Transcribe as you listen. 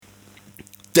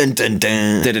Dun dun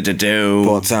dun.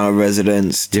 Port Town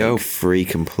Residence. Take 3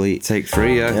 complete. Take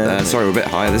 3, yeah. Sorry, we're a bit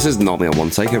higher. This is normally on 1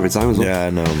 take every time as well. Yeah, I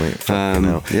know, mate.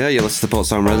 Yeah, you listen to Port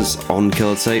Town Residence on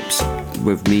Killer Tapes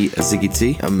with me, Ziggy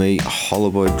T. And me,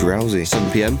 Hollowboy Drowsy.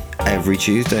 7 PM. Every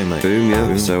Tuesday, mate. Boom, yeah.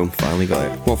 Boom. So, finally got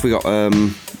it. What have we got?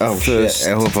 First, shit.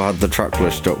 I hope I had the track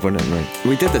list up, wouldn't it, mate?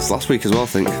 We did this last week as well, I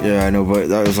think. Yeah, I know, but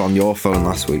that was on your phone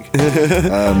last week. So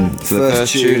the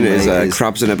first tune is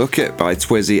Crabs in a Bucket by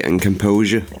Twizzy and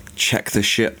Composure. Check the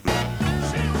shit.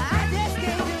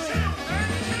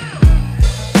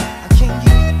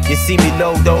 You see me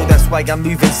low though, that's why I'm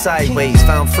moving sideways.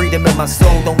 Found freedom in my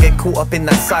soul, don't get caught up in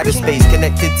that cyberspace.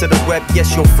 Connected to the web,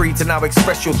 yes you're free to now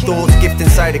express your thoughts. Gift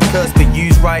inside a curse, but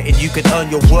use right and you can earn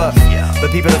your worth.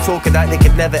 But people are talking like they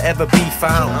could never ever be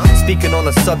found, speaking on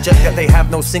a subject that they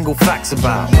have no single facts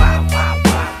about.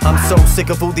 I'm so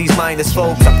sick of all these mindless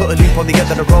folks. I put a loop on the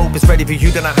end of the rope, it's ready for you,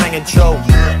 then I hang and choke.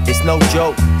 It's no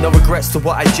joke, no regrets to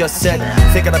what I just said.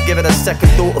 Figured I'd give it a second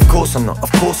thought, of course I'm not.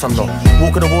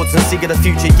 Walking towards and seeking the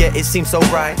future, yeah, it seems so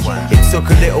right. It took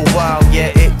a little while,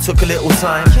 yeah, it took a little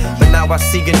time, but now I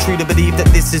see and truly believe that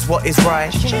this is what is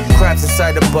right. Crabs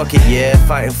inside the bucket, yeah,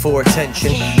 fighting for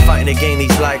attention. Fighting to gain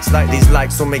these likes, like these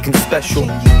likes will make them special.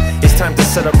 It's time to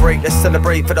celebrate, let's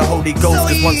celebrate for the Holy Ghost.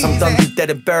 Cause once I'm done, be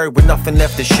dead and buried with nothing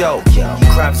left to show.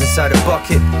 Crabs inside a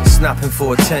bucket, snapping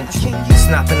for attention.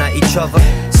 Snapping at each other,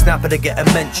 snapping to get a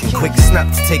mention. Quick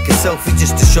snap to take a selfie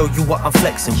just to show you what I'm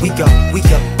flexing. We got.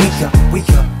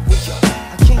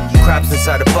 Crabs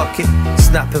inside a bucket,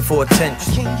 snapping for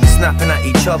attention. Snapping at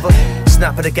each other,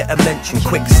 snapping to get a mention.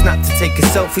 Quick snap to take a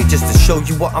selfie just to show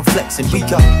you what I'm flexing. We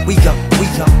got.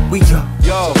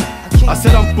 Yo, I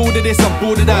said I'm bored of this, I'm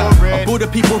bored of that. I'm bored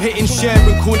of people hitting share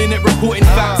and calling it reporting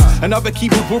facts. Another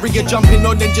keyboard warrior jumping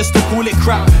on then just to call it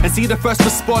crap and see the first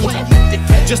respond,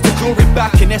 just to claw it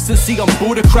back. In essence, see, I'm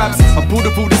bored of crabs. I'm bored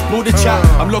of all this border chat.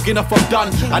 I'm logging off, I'm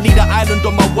done. I need an island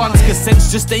on my ones, cause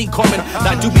sense just ain't common.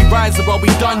 Like, do we rise or are we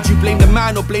done? Do you blame the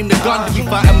man or blame the gun? Do we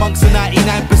fight amongst the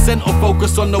 99% or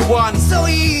focus on the one? So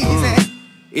easy.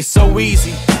 It's so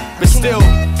easy, but still,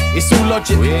 it's all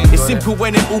logic. It's simple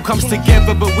when it all comes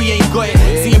together, but we ain't got it.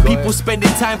 Seeing people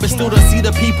spending time, but still don't see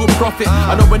the people profit.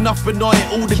 I know enough but not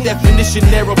all the definition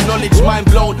there of knowledge. Mind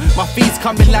blown, my feed's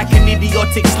coming like an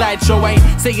idiotic slideshow. I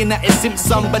ain't saying that it's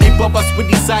Simpson, but they bob us with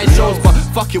these side shows. But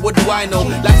fuck it, what do I know?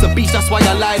 Life's a beach, that's why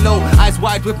I lie low. Eyes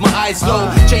wide with my eyes low.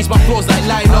 Change my flaws like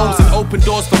linos and open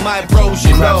doors for my bros,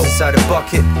 you know. Crabs inside a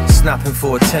bucket, snapping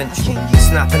for attention.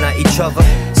 Snapping at each other,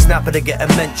 snapping to get a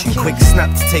mention. Quick snap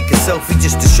to take a selfie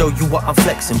just to show you what I'm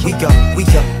flexing. We got.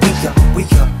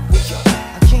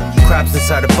 Crabs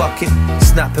inside a bucket,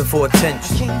 snapping for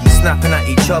attention. Snapping at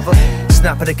each other,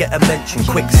 snapping to get a mention.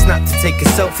 Quick snap to take a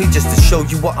selfie just to show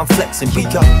you what I'm flexing. We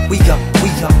got.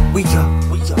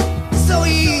 So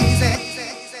easy.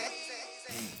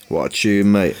 What a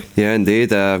tune, mate. Yeah,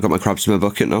 indeed. I've got my crabs in my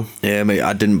bucket now. Yeah, mate,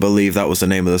 I didn't believe that was the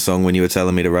name of the song when you were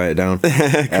telling me to write it down.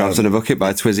 Crabs in a Bucket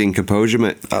by Twizzy and Composure,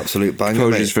 mate. Absolute banger,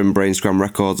 Composure's mate. from Brainscram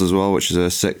Records as well, which is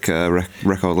a sick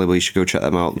record label. You should go check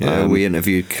them out. Yeah, we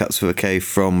interviewed Cats with a K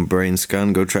from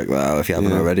Brainscan. Go check that out if you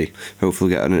haven't already.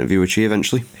 Hopefully get an interview with Chi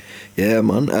eventually. Yeah,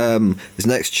 man. This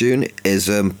next tune is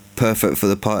perfect for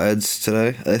the potheads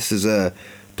today. This is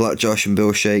Black Josh and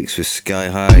Bill Shakes with Sky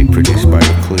High, produced by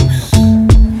Recluse.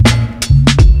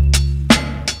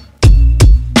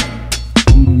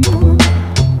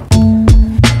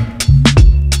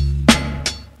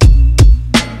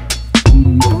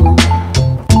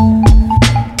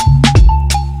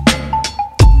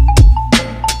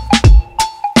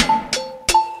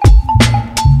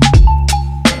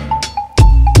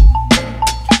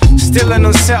 Still an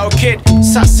unsettled kid,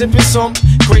 sat sipping some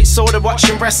great soda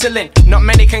watching wrestling. Not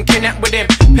many can connect with him.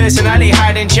 Personality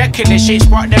hiding, checking the shit,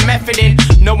 brought the method in.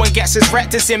 No one gets his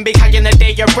rectus in. Big high in the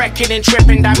day, you're reckoning.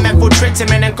 Tripping that mental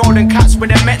tritterman and golden cats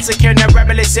with a Mexican. A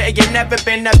rebel city you've never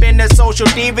been. I've been a social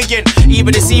deviant.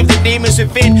 Even deceive the demons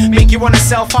within. Make you wanna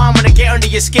self-harm when I get under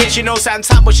your skin. She knows I'm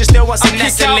top, but she still wants to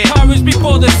nestle in. I kick out powers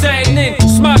before they're setting in.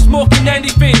 Smash smoking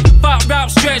anything. Fat rap,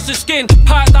 stretch the skin.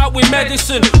 Packed out with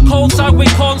medicine. Cold side with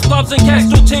corn slobs and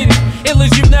Kestrel tin. Ill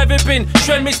as you've never been.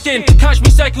 Shred me skin. Catch me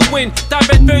second win. Dive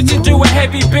head first into a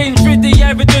heavy binge. Read the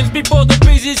evidence before the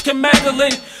breezes can meddle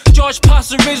in. Josh pass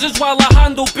the rizzards while I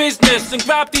handle business. And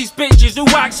grab these bitches who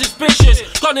act suspicious.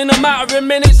 Gone in a matter of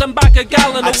minutes and back a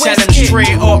gallon of whiskey. I tell them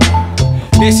straight up,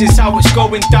 this is how it's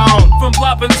going down. From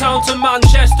Blackburn Town to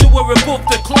Manchester, we're above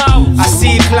the clouds. I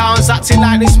see clowns acting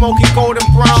like they're smoking golden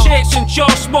brown. Shakes and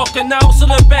Josh Smoke announce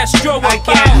the best show about. I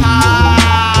get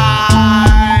high,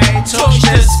 touch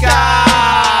the sky.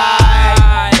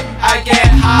 I get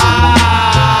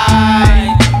high,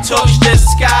 touch the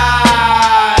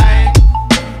sky.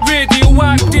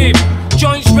 Radioactive,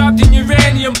 joints wrapped in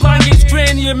uranium, blankets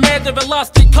cranium made of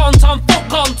elastic content, fuck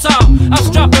contact. I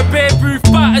strap a Babe Ruth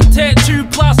bat and take 2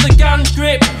 plastic hand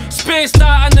grip. Spaced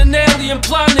out on an alien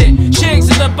planet, shakes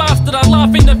in the bastard. I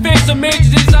laugh in the face of major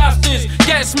disasters.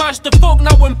 Get smashed the fuck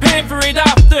now and pay for it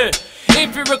after.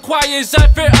 If it requires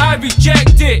effort, I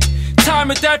reject it.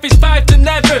 Time of death is 5 to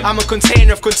never. I'm a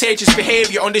container of contagious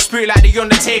behaviour, undisputed like the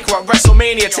Undertaker at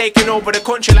WrestleMania, taking over the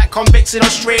country like convicts in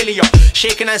Australia.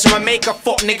 Shaking hands with my maker,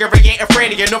 fuck nigga, I ain't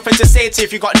afraid of you. Nothing to say to you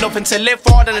if you got nothing to live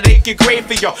for, then I dig your grave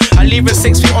for you. I leave it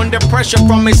 6 feet under pressure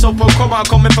from me, so come on,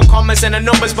 coming for commas and the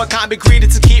numbers, but can't be greedy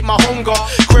to keep my hunger.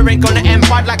 Career ain't gonna end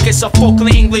bad like it's a fucking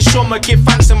English summer. Give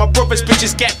thanks to my brothers,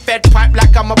 bitches get fed pipe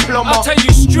like I'm a plumber. I'll tell you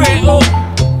straight up,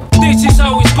 this is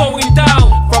how it's going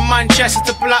down. From Manchester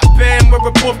to Blackburn, we're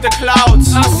above the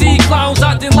clouds. I see clowns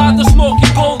acting like they're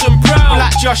smoking golden brown.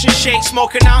 Black Josh and Shake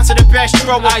smoking out to the best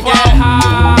throw I get high,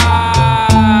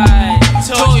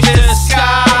 touch the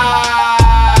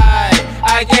sky.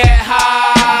 I get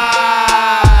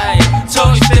high,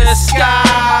 touch the sky.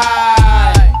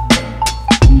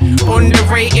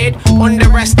 Underrated,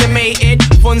 underestimated,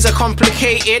 funds are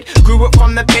complicated. Grew up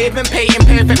from the pavement, painting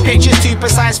perfect pictures, too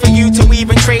precise for you to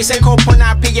even trace it. Couple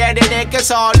nappy headed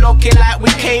niggas all looking like we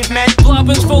cavemen.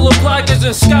 Blabbers full of blaggers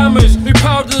and scammers who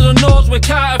powder the nose with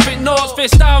counterfeit notes,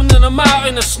 fist down and I'm out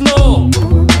in the snow.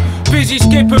 Busy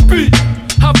skip a beat,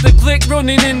 have the click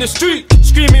running in the street,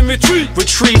 screaming retreat.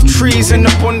 Retrieve trees in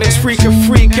abundance, freak a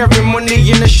freak. Every Monday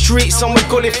in the streets, some with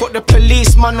gully foot the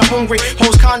police, man are hungry.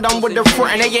 Hoes calm down with the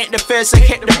front and they ain't the first to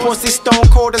hit the post. They stone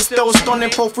cold and still stunning,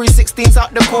 pull 316s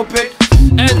out the cupboard.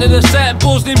 Enter the set,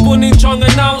 buzzing, bunning, chong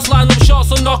announce. Line up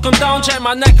shots and knock 'em down, check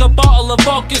my neck, a bottle of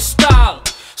vodka style.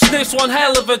 Sniffs one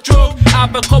hell of a drug,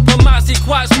 have a couple maxi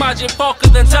quacks, magic vodka,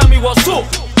 then tell me what's up.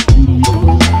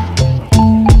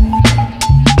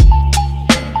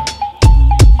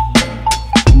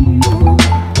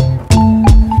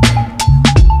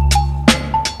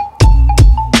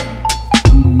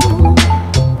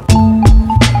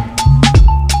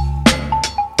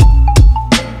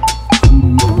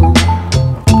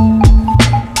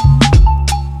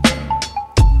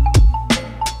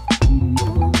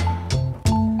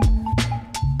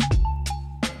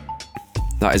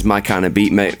 That is my kind of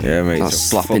beat, mate. Yeah, mate. That's it's a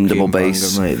slapping double fucking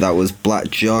bass. banger, mate. That was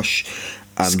Black Josh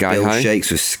and Sky Bill High.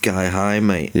 Shakes with Sky High,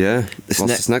 mate. Yeah. What's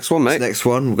this next one, mate? This next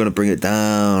one, we're going to bring it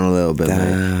down a little bit, mate.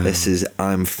 Down. This is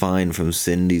I'm Fine from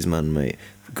Cindy's, man, mate.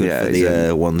 Good Yeah, for he's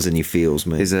the ones in your feels,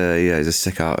 mate. He's a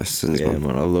sick artist. Isn't he, Yeah,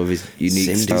 man, I love his unique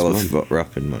Cindy's, style man. of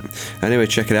rapping, man. Anyway,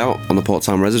 check it out on the Port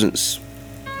Town Residence.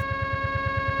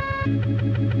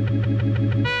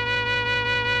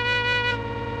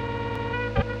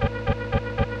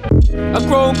 I've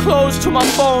grown close to my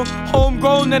phone,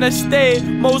 homegrown and I stay.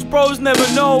 Most bros never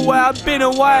know where I've been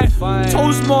and why.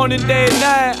 Toast morning, day and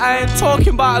night. I ain't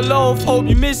talking about a loaf. Hope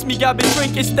you miss me, got me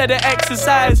drink instead of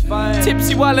exercise.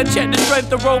 Tipsy while I check the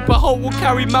strength of rope. I hope will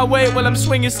carry my weight while I'm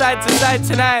swinging side to side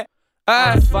tonight.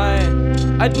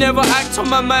 I'd never act on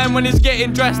my mind when it's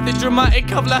getting drastic,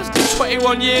 dramatic. I've lasted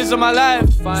 21 years of my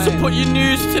life. So put your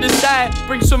news to the side,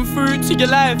 bring some fruit to your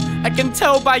life. I can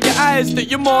tell by your eyes that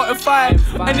you're mortified,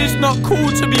 and it's not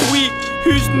cool to be weak.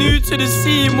 Who's new to the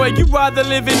scene where you rather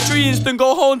live in dreams than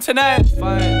go home tonight?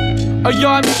 Oh yo,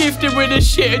 I'm gifted with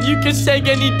this shit and you can say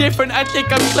any different. I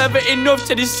think I'm clever enough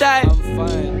to decide.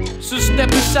 So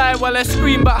step aside while I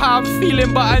scream about how I'm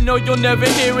feeling, but I know you'll never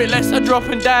hear it lest I drop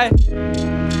and die.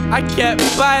 I get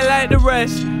by like the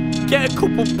rest, get a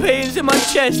couple pains in my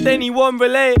chest, anyone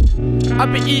relate?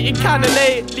 I've been eating kinda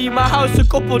late, leave my house a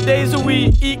couple days a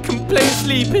week, eat, complain,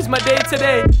 sleep is my day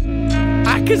today.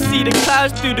 I can see the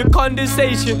clouds through the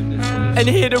condensation and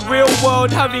hear the real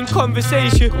world having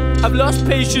conversation. I've lost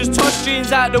patience, toss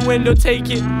dreams out the window, take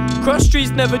it. Cross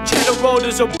streets, never check the road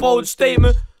as a bold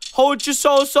statement. Hold your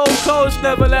soul so close,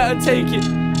 never let her take it.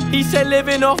 He said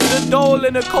living off the dole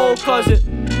in a cold closet.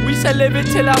 We said living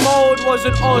till I'm old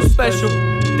wasn't all special.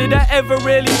 Did I ever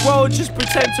really grow, just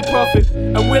pretend to profit?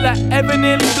 And will I ever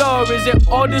nearly blow, or is it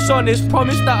all dishonest?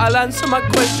 Promise that I'll answer my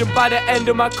question by the end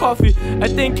of my coffee. I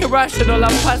think irrational,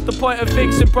 I'm past the point of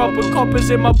fixing proper. Coppers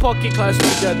in my pocket, class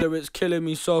together, it's killing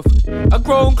me softly. I've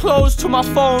grown close to my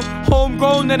phone,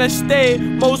 homegrown and I stay.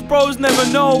 Most bros never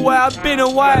know where I've been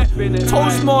and why.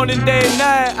 Toast morning, day and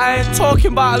night. I ain't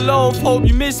talking about a loaf, hope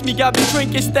you miss me, got me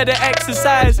drink instead of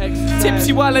exercise.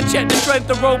 Tipsy while I check the strength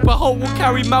of rope, I hope will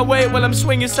carry my weight while I'm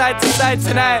swinging side to side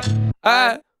tonight.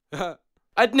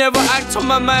 I I'd never act on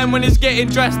my mind when it's getting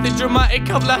drastic, dramatic.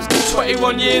 I've lasted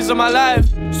 21 years of my life.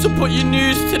 So put your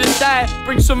news to the side,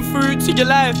 bring some food to your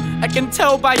life. I can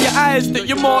tell by your eyes that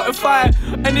you're mortified,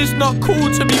 and it's not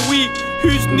cool to be weak.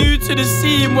 Who's new to the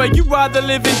scene where you rather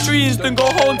live in dreams than go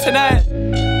home tonight?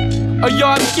 Oh yo,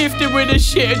 I'm gifted with this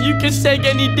shit and you can say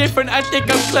any different. I think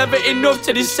I'm clever enough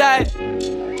to decide.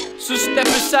 So step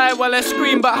aside while I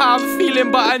scream about how I'm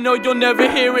feeling, but I know you'll never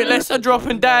hear it lest I drop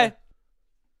and die.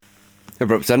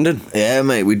 Abrupt ending. Yeah,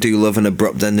 mate, we do love an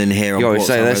abrupt ending here on You always Ports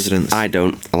say and this. Residence. I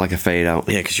don't. I like a fade out.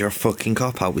 Yeah, because you're a fucking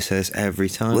cop-out. We say this every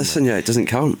time. Listen, yeah, it doesn't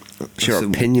count. It's your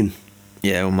Listen. opinion.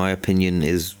 Yeah, well, my opinion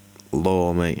is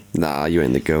law, mate. Nah, you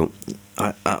ain't the goat.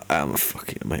 I'm a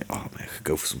fucking mate. Oh, mate, I could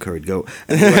go for some curried goat.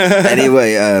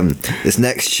 Anyway, this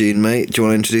next tune, mate. Do you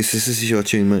want to introduce this? This is your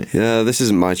tune, mate. Yeah, this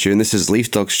isn't my tune. This is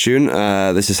Leaf Dog's tune.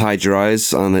 This is Hide Your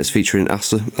Eyes, and it's featuring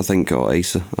Asa, I think, or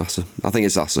Asa. I think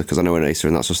it's Asa, because I know an Asa,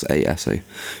 and that's just A-S-A.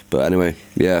 But anyway,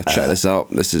 yeah, check this out.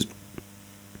 This is...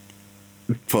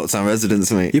 Ports and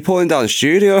Residence, mate. You're pulling down the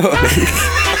studio.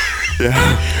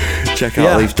 Yeah. Check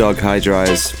out Leaf Dog, Hide Your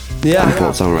Eyes, and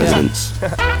Ports and Residence.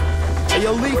 Hey,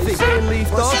 yo, Leafy. Leaf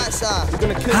Dog. You're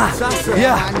gonna kill Sasa.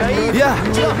 Yeah.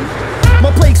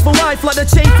 My plagues for life like the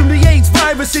chain from the AIDS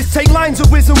viruses. Take lines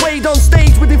of whiz and wade on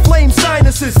stage with inflamed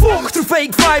sinuses. Walk through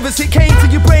fake fibers, it came to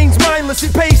your brains mindless.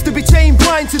 It pays to be chained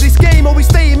blind to this game or we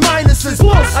stay in minuses.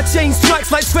 Plus, I change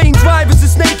tracks like strange drivers. A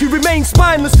snake who remains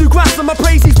spineless. Through grass on my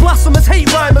praise, these blasphemous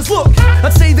hate rhymers. Look,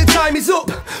 I'd say the time is up.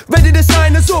 Ready to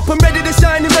sign us up. I'm ready to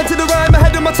shine, invented a rhyme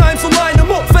ahead of my time, so line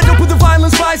them up. Fed up with the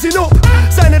violence rising up.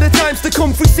 Sign of the times to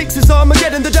come, 3-6 is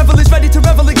Armageddon. The devil is ready to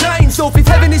revel, igniting. So if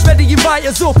heaven is ready, invite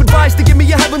us up. Advice to give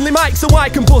me a heavenly mic so I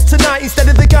can bust tonight instead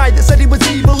of the guy that said he was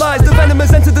evil eyes. The venom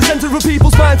has entered the center of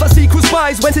people's minds like secret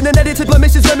spies. Went in and edited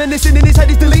blemishes, reminiscing in his head,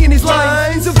 he's deleting his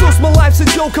lines of dust. My life's a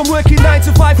joke, I'm working 9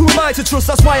 to 5. Who am I to trust?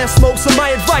 That's why I smoke. So my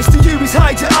advice to you is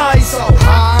hide your eyes. So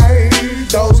hide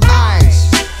those eyes.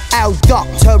 El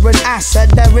Doctor and Asa,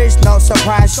 there is no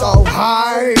surprise. So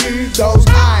hide those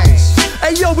eyes.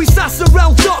 Hey yo, we Sasa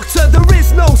El Doctor, there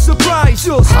is no surprise.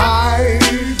 Just hide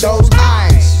those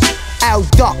eyes. El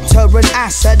Doctor and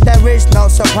Asa, there is no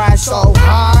surprise. So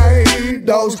hide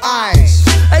those eyes.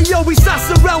 Hey yo, we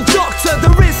Sasa El Doctor,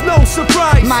 there is no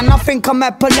surprise. Man, I think I'm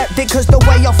epileptic cause the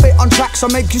way I fit on track. So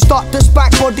make you start this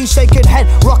back, body shaking head,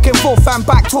 rocking forth and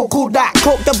back. Talk all that,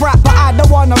 cook the brat, but I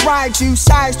don't wanna ride you.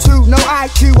 Size 2, no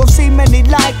IQ, I've seen many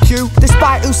like you.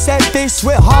 Despite who said this,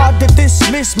 we're hard to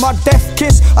dismiss. My death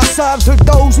kiss, I serve to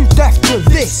those who deaf to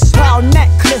this. Pearl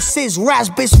necklaces,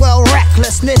 raspberries, well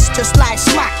recklessness. Just like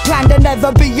smack, plan to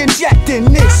never be injecting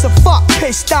this. So fuck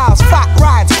pistols, fat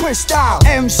rides, crystal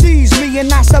MCs, me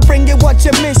and Asa bring you what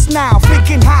you miss now.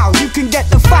 Thinking how you can get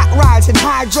the fat rides and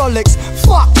hydraulics.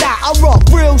 Fuck that, I rock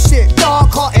real shit,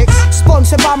 narcotics.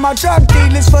 Sponsored by my drug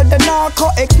dealers for the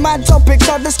narcotics. Mad topics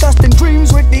are disgusting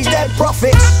dreams with these dead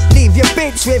prophets. Leave your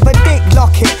bitch with a dick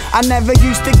locket. I never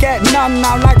used to get none,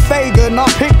 now like Fagan or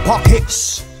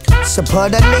pickpockets. So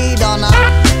put a lead on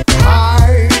her.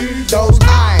 Hide those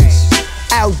eyes.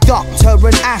 El Doctor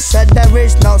and Asa, there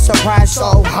is no surprise.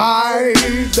 So hide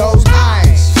those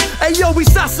eyes. Hey yo, we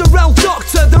Sasa El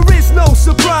Doctor, there is no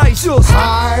surprise. Just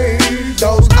hide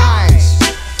those eyes.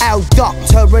 El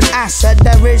Doctor and Asa,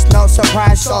 there is no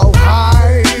surprise. So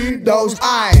hide those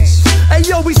eyes. Hey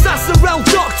yo, we Sasa El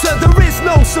Doctor, there is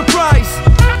no surprise.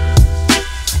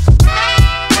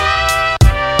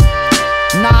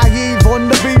 Naive on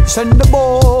the beats and the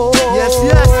boards. Yes,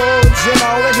 yes. You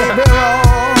know it, keep it raw.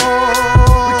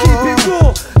 We keep it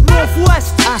raw,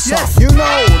 Northwest. Asa, yes. you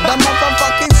know the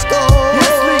motherfucking score.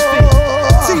 Yes, Leafy.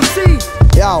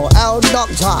 TT. Yo, El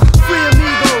Doctor. 3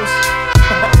 amigos.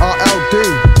 LD.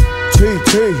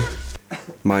 TT.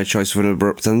 My choice for an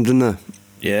abrupt ending there.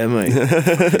 Yeah, mate.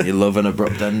 You love an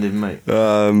abrupt ending, mate.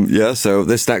 Yeah, so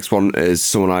this next one is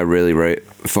someone I really rate.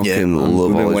 Fucking love We've all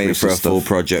been his waiting recent for a full stuff.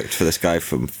 project for this guy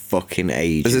from fucking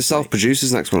ages. Is it self-produced,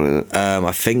 this next one, isn't it?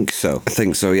 I think so. I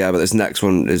think so, yeah, but this next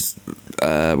one is...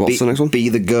 what's the next one? Be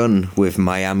the Gun with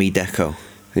Miami Deco.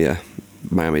 Yeah,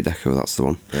 Miami Deco, that's the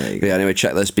one. There you But yeah, anyway,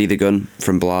 check this. Be the Gun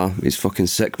from Blah. He's fucking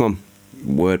sick, man.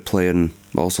 Wordplay and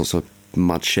all sorts of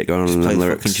mad shit going on in the Play the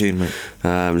lyrics. fucking tune, mate.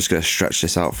 I'm just going to stretch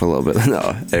this out for a little bit.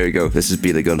 No, here we go. This is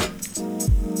Be the Gun.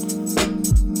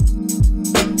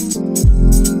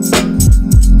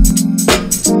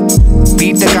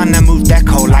 Be the gun and move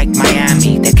deco like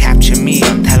Miami. They capture me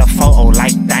on telephoto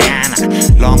like Diana.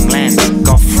 Long lens,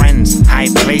 got friends, high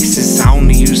places. I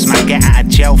only use my get out of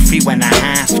jail free when I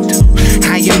have to.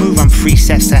 How you move, I'm 3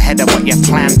 steps ahead of what you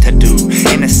plan to do.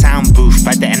 In a sound booth,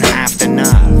 but didn't have the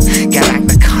nerve. You lack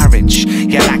the courage,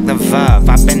 you lack the verve.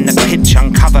 I've been the pitch,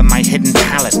 uncover my hidden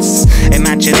talent.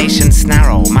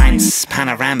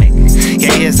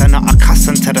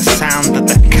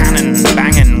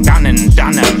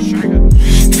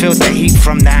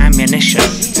 premonition.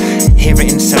 Hear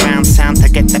it in surround sound to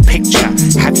get the picture.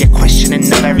 Have you questioning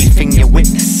the very thing you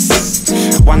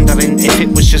witness, wondering if it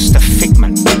was just a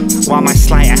figment, while my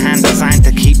sleight of hand designed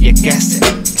to keep you guessing.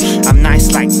 I'm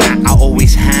nice like that, I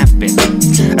always have been.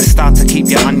 I start to keep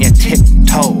you on your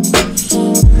tiptoes.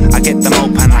 I get them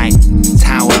open like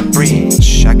Tower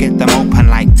Bridge. I get them open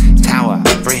like Tower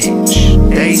Bridge.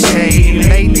 They say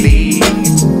lately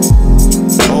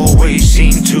always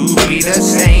seem to be the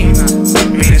same.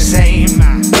 Be the same.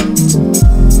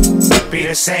 Be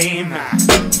the same.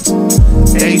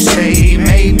 They say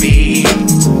maybe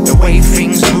the way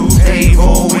things move, they've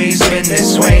always been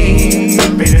this way.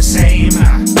 Be the same.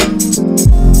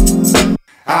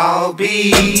 I'll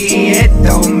be, it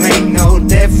don't make no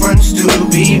difference to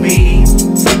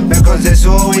BB, because it's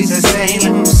always the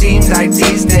same. Seems like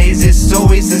these days it's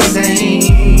always the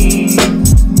same.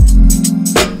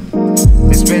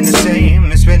 It's been the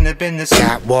same, it's been the same.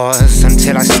 That was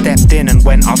until I stepped in and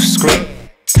went off script.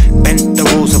 Bent the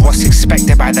rules of what's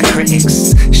expected by the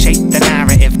critics. Shaped the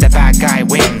narrative, the bad guy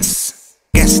wins.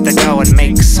 Gets to go and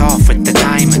makes off with the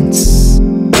diamonds.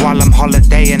 While I'm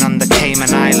holidaying on the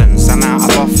Cayman Islands, I'm out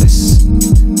of office.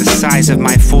 The size of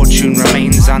my fortune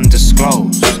remains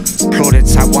undisclosed.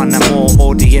 Plaudits I won and more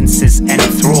audiences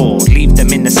enthralled. Leave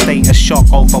them in a state of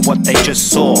shock over what they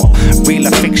just saw. Real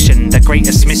or fiction, the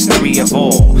greatest mystery of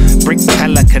all. Brick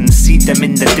pelicans, see them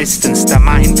in the distance. The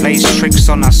mind plays tricks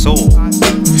on us all.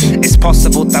 It's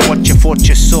possible that what you thought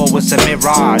you saw was a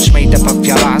mirage, made up of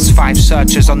your last 5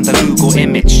 searches on the Google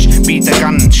image. Read the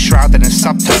gun shrouded in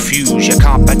subterfuge. You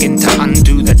can't begin to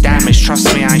undo the damage.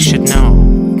 Trust me, I should know.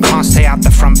 Can't stay out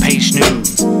the front page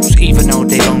news, even though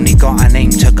they've only got a name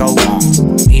to go on.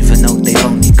 Even though they've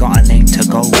only got a name to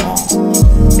go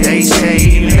on. They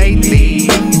say lately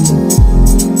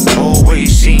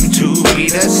always seem to be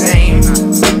the same.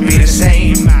 Be the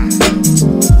same.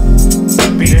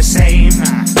 Be the same.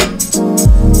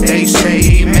 They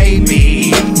say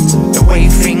maybe the way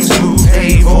things move,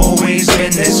 they've always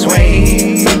been this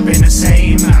way. Been the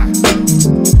same.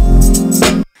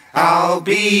 I'll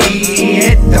be,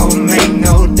 it don't make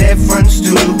no difference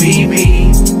to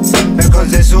BB,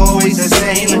 because it's always the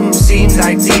same. Seems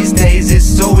like these days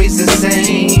it's always the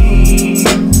same.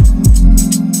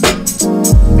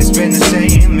 It's been the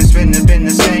same, it's been the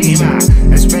same.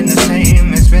 It's been the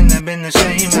same, it's been the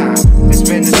same. It's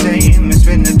been the same, it's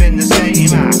been the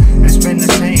same. It's been the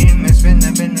same, it's been the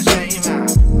same.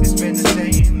 It's been the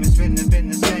same, it's been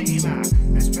the same.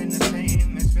 It's been the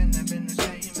same, it's been the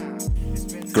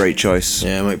same. Great choice.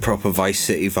 Yeah, mate, proper Vice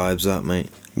City vibes, that, mate.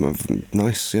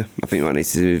 Nice, yeah. I think you might need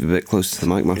to be a bit closer to the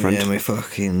mic, my friend. Yeah, mate,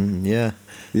 fucking, yeah.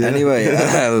 Anyway,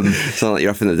 sound like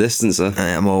you're off in the distance, huh?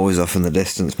 I'm always off in the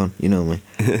distance, man. You know me.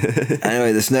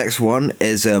 Anyway, this next one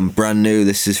is brand new.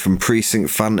 This is from Precinct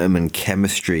Phantom and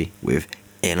Chemistry with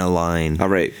Inner Line. I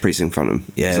rate Precinct Phantom.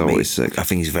 Yeah, he's always sick. I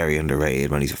think he's very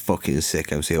underrated, man. He's a fucking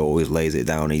sick MC. Always lays it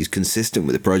down. He's consistent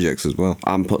with the projects as well.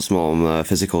 And puts them on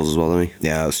physicals as well, doesn't he?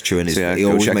 Yeah, that's true. And So, he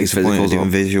always makes a point of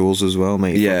doing visuals as well,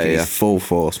 mate. Yeah, Fucking yeah. He's full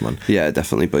force, man. Yeah,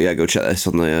 definitely. But yeah, go check this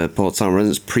on the Port Town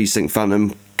Residence. Precinct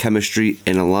Phantom, Chemistry,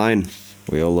 Inner Line.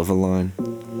 We all love a line.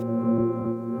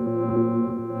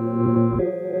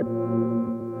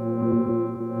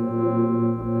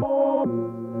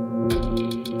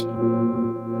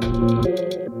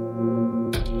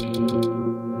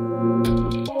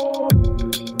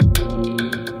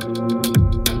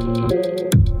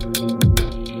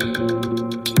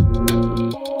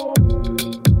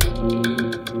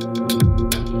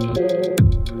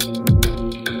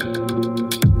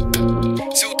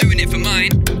 Still doing it for mine.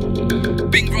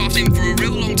 Been grafting for a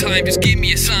real long time, just give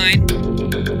me a sign.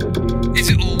 Is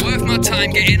it all worth my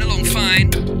time getting along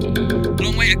fine?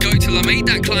 Long way to go till I made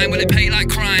that climb, will it pay like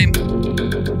crime?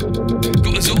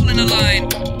 Got us all in a line.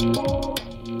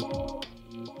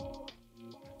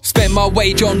 Spend my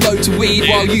wage on loads of weed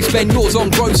while you spend yours on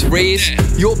groceries.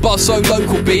 Your buzz so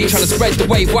local B, trying to spread the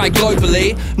wave wide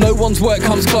globally. No one's work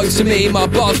comes close to me. My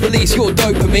bars release your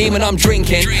dopamine when I'm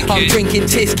drinking. I'm drinking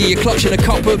Tisky, you're clutching a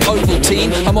cup of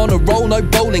Ovaltine. I'm on a roll, no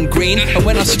bowling green, and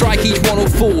when I strike each one will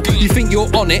fall. You think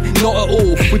you're on it? Not at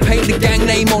all. We paint the gang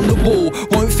name on the wall,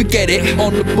 won't forget it,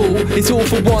 on the ball. It's all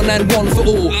for one and one for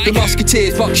all. The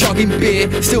Musketeers, but chugging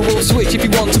beer. Still will switch if you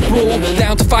want to brawl.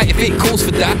 Down to fight if it calls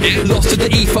for that. Lost to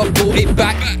the ether, brought it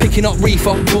back. Picking up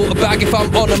reefer, brought a bag. If I'm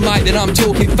on a mic, then I'm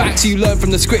talking facts. You learn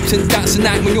from the scripts and that's an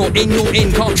act. When you're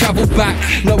in, can't travel back.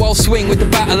 No, I'll swing with the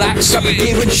battle axe. Grab a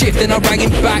gear and shift, then I rang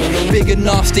it back. Big and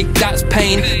nasty, that's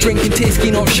pain. Drinking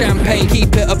Tisky, not champagne.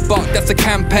 Keep it a buck, that's a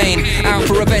campaign. Out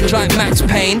for revenge like Max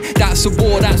Payne. That's a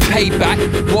war, that's payback.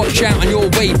 Watch out on your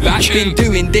way back. Been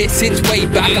doing this since way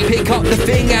back. I pick up the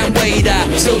thing and wave made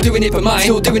that. Still doing it for mine,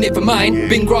 still doing it for mine.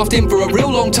 Been grafting for a real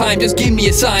long time, just give me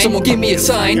a sign. Someone give me a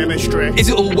sign. Is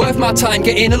it all worth my time?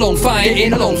 Getting along fine,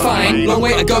 getting along fine. Long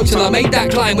way to go till I make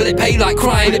that climb. Will it pay like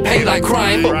crime? Will it pay like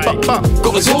crime?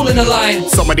 Got us all in a line.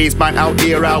 Some of these man out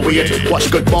here are weird.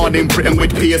 Watch Good Morning Britain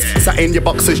with peers. Sat in your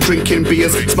boxes drinking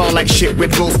beers. Smell like shit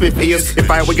with Will Smith ears. If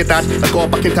I were your dad, I'd go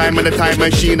back in time in the time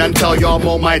machine and tell your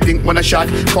mom I didn't want a shot.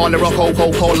 Call her a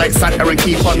ho like Santa and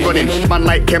keep on running. Man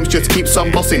like Kems just keeps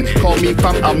on bossing. Call me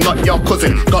fam, I'm not your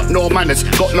cousin. Got no manners,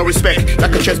 got no respect.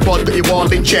 Like a chessboard, got you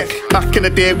all in check. Back in the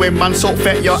day when man so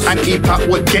fat, your anti-pack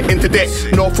would get into debt.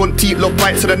 No front teeth, look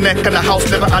right to the neck. And the house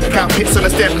never had camp hits on the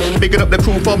step. Bigging up the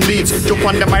crew from Leeds. Jump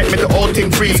on the mic, make the whole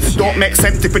thing freeze. Don't make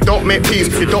sense if it don't make peace.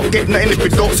 You don't get nothing if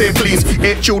it don't say please.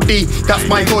 HUD, that's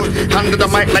my hood. Handle the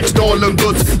mic like stolen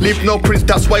goods. Leave no prints,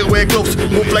 that's why I wear gloves.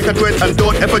 Move like a dread and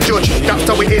don't ever judge. That's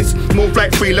how it is. Move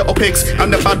like 3 little pigs.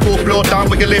 And the bad wolf blow down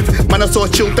where you live. Man, I'm so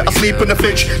chilled that I sleep in the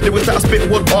fridge. Lyrics that I spit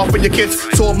wood off with your kids.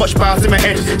 So much bars in my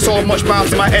head, so much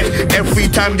bars in my head. Every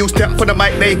time you step for the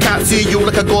mic, they can't see you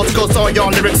like a ghost. Cause all your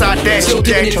lyrics are dead. Still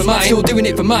doing it for mine, still doing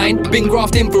it for mine. Been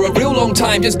grafting for a real long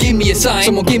time, just give me a sign.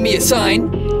 Someone give me a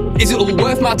sign. Is it all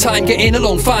worth my time? Getting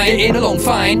along fine, getting along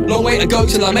fine. Long way to go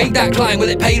till I make that climb. Will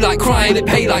it pay like crime? Will it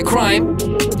pay like crime?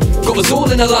 Got us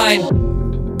all in a line.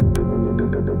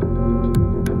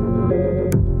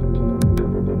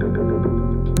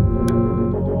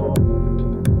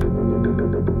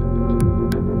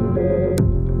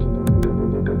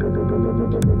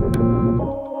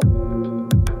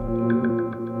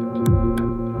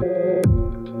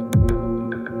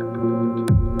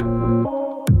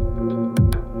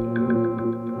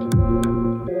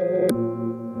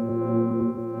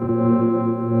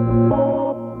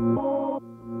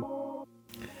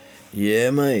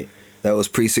 Yeah, mate. That was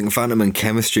Precinct Phantom and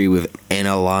Chemistry with In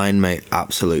a Line, mate.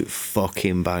 Absolute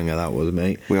fucking banger that was,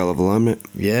 mate. We all love a line, mate.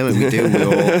 Yeah, mate, we do.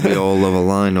 We all love a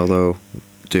line, although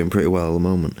doing pretty well at the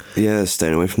moment. Yeah,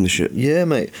 staying away from the shit. Yeah,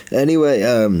 mate. Anyway,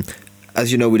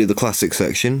 as you know, we do the classic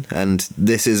section, and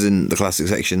this isn't the classic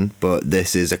section, but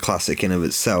this is a classic in of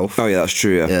itself. Oh, yeah, that's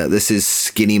true, yeah. Yeah, this is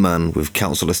Skinny Man with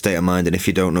Council of State of Mind, and if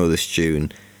you don't know this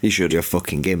tune, you should. You're a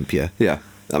fucking gimp, yeah? Yeah.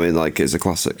 I mean, like, it's a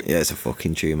classic. Yeah, it's a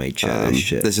fucking tune, mate. Check this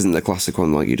shit. This isn't the classic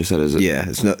one, like you just said, is it? Yeah,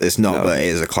 it's not, no, but it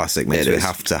is a classic, mate. So we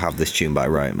have to have this tune by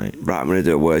right, mate. Right, I'm going to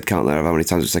do a word count there of how many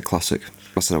times we said classic.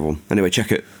 That's another one. Anyway,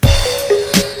 check it.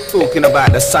 Talking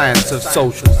about the science of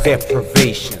social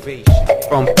deprivation.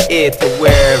 From here to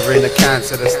wherever in the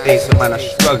cancer the states of man are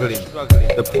struggling.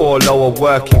 The poor lower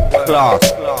working class.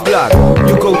 Blood,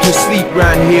 you go to sleep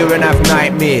round here and have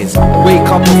nightmares. Wake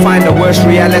up and find the worst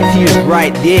reality is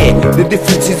right there. The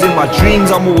difference is in my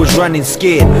dreams I'm always running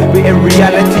scared, but in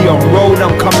reality on road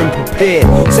I'm coming prepared.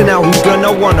 So now who's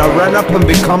gonna wanna run up and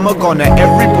become a goner?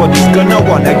 Everybody's gonna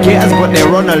wanna get us, but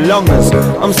they're on a longers.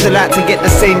 I'm still out to get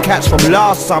the same cats from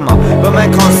last summer, but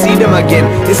man can't see them again.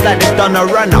 It's like they've done a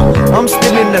run up. I'm still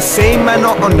in the same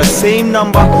manner on the same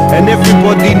number, and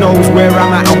everybody knows where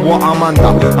I'm at and what I'm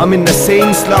under. I'm in the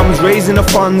same slums, raising the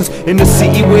funds in the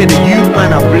city where the youth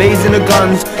man are blazing the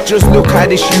guns. Just look how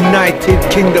this United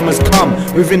Kingdom has come.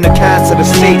 Within the cancer the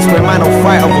states where man will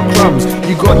fight over crumbs.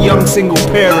 You got young single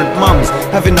parent mums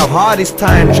having the hardest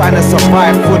time trying to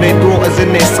survive for their daughters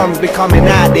and their sons becoming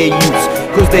out their youths,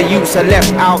 cause their youths are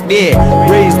left out there,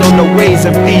 raised on the ways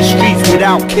of these streets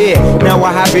without care. Now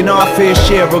we're having our fair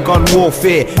share of gun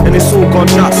warfare, and it's all gone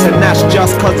nuts, and that's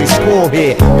just cause it's poor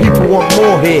here. People want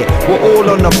more here, we're all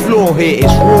on the floor here,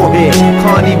 it's raw here.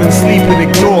 Can't even sleep and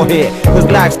ignore here, cause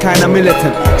life's kinda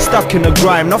militant. Stuck in the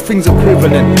grime, nothing's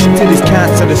equivalent to this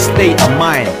cancer, the state of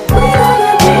mind.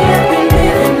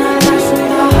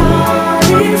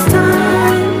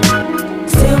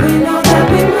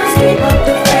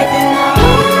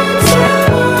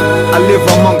 I live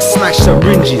amongst smashed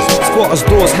syringes, squatters'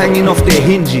 doors hanging off their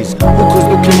hinges, hookers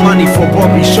looking money for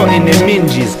Bobby shot in their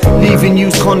minges, leaving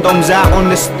used condoms out on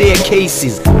the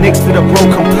staircases, next to the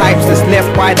broken pipes that's left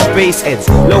by the base heads.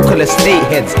 Local estate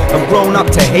heads have grown up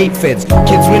to hate feds.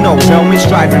 Kids with no helmets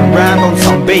driving round on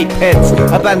some bait peds.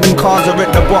 Abandoned cars are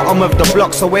at the bottom of the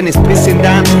block, so when it's pissing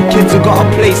down, kids have got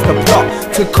a place to plot,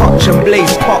 to cotch and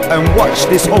blaze pot and watch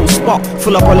this whole spot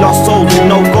full up of lost souls with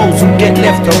no goals who get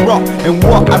left to rot. And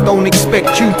what I don't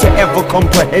expect you to ever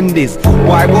comprehend is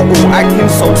why we're all acting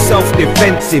so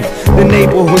self-defensive. The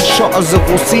neighborhood shotters have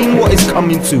all seen what is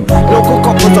coming to. Local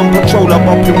coppers on patrol are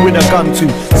bopping with a gun too,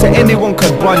 so anyone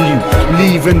could run you,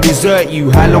 leave and desert you.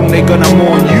 How long they gonna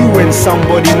mourn you when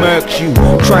somebody murks you?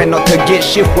 Try not to get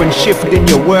shift when shifting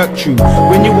your work true.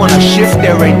 When you wanna shift,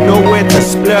 there ain't nowhere to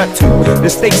splurt to. The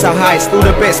stakes are high, still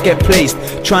the best get placed.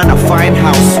 Trying to find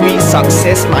how sweet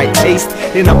success might taste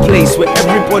in a place where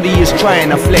everybody is trying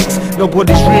to flex.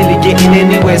 Nobody's really getting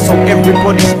anywhere, so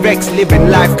everybody's vexed. Living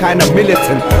life kinda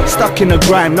militant, stuck in a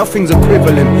grind. Nothing's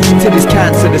equivalent to this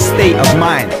cancer, the state of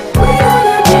mind.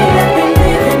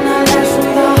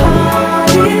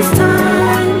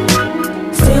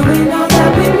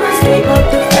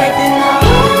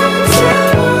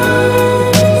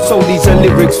 So these are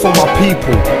lyrics for my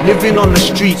people living on the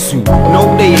streets who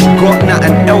know they ain't got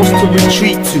nothing else to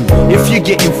retreat to. If you're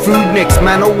getting food next,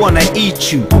 man, I wanna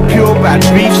eat you. Pure bad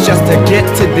beefs just to get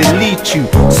to delete you.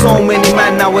 So many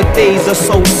man nowadays are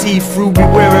so see-through.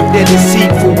 Beware of their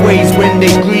deceitful ways when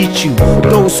they greet you.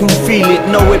 Those who feel it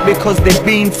know it because they've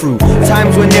been through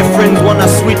times when their friends wanna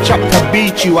switch up to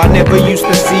beat you. I never used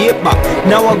to see it, but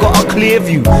now I got a clear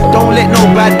view. Don't let no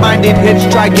bad-minded heads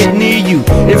try get near you.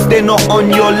 If they're not on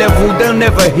your level, they'll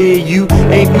never hear you.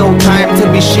 Ain't no time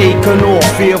to be shaken or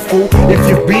fearful. If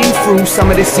you've been through some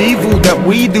of this evil that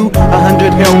we do,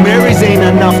 100 Hail Marys ain't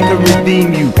enough to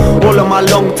redeem you. All of my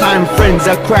long-time friends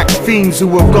are crack fiends who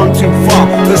have gone too far,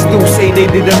 but still say they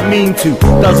didn't mean to.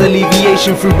 Does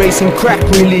alleviation through racing crack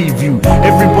relieve you?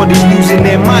 Everybody's losing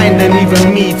their mind, and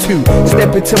even me too.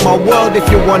 Step into my world if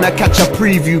you wanna catch a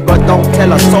preview, but don't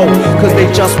tell a soul, cause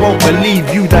they just won't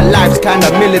believe you. That life's kinda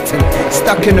militant,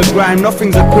 stuck in the grind,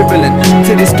 nothing's equivalent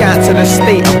to this cancer, the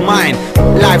state of mind.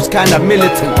 Life's kinda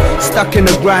militant, stuck in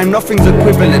the grind, nothing's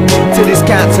equivalent to this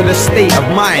cancer, the state of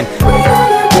mind.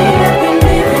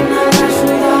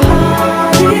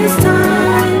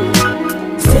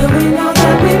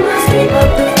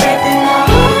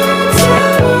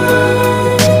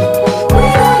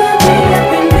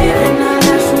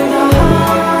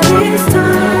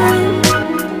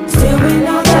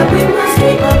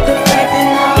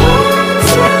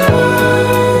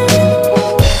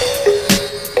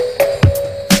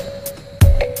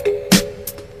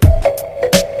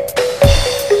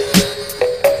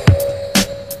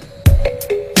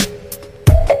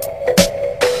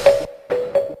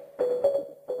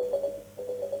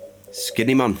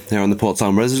 Skinny Man here on the Port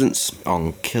Town Residence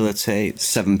on Killer Tapes,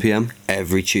 7 p.m.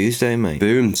 every Tuesday, mate.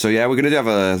 Boom. So yeah, we're gonna have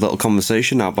a little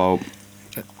conversation now about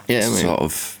sort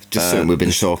of just something we've been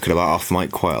talking about off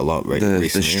mic quite a lot recently.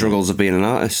 The struggles of being an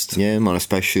artist. Yeah, man.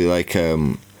 Especially like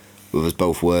with us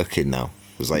both working now.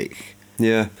 It was like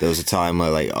there was a time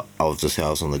where like I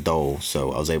was on the dole,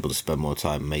 so I was able to spend more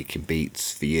time making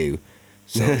beats for you.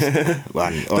 So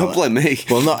don't blame me.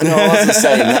 Well, no, I wasn't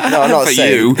saying that. No, I'm not for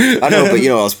saying you. I know, but you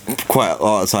know, I was quite a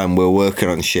lot of time we were working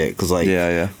on shit because like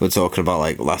we're talking about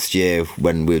like last year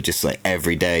when we were just like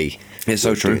every day. It's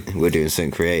so true. We're doing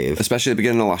something creative. Especially at the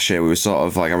beginning of last year, we were sort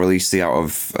of like I released the Out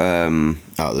of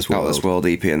This World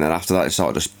EP, and then after that, it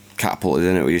sort of just catapulted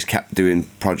in it. We just kept doing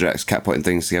projects, kept putting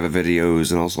things together,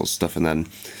 videos, and all sorts of stuff, and then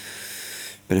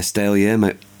been a stale year,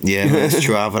 mate. Yeah, that's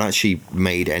true. I haven't actually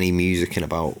made any music in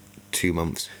about 2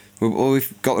 months. Well,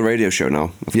 we've got the radio show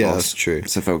now, of course, that's true,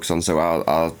 to focus on. So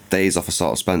our days off are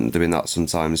sort of spent doing that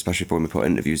sometimes, especially when we put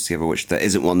interviews together, which there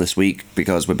isn't one this week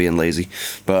because we're being lazy.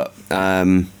 But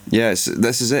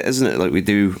this is it, isn't it? Like we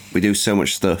do so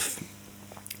much stuff.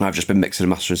 I've just been mixing and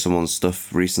mastering someone's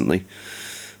stuff recently,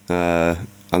 and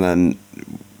then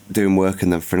doing work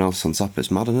and then everything else on top.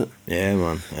 It's mad, isn't it? Yeah,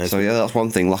 man. So yeah, that's one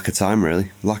thing. Lack of time, really.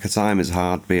 Lack of time is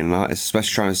hard being an artist,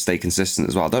 especially trying to stay consistent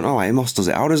as well. I don't know how Amos does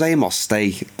it. How does Amos stay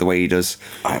the way he does?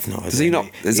 I have no idea. Does he not?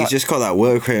 He's just got that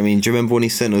work rate. I mean, do you remember when he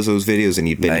sent us those videos and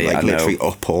he'd been literally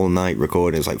up all night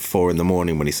recording? It was like 4 a.m.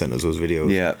 when he sent us those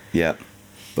videos. Yeah.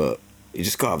 But you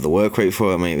just gotta have the work rate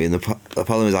for it, mate. I mean, the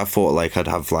problem is I thought like I'd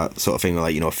have that sort of thing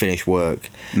like, you know, finish work,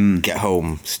 get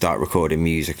home, start recording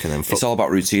music, and then it's all about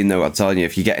routine though. I'm telling you,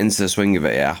 if you get into the swing of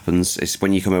it, it happens. It's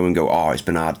when you come home and go, oh, it's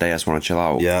been a hard day, I just want to chill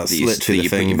out. Yeah, that's literally the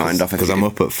thing. Put your mind off, because I'm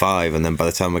up at 5 and then by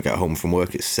the time I get home from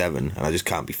work it's 7 and I just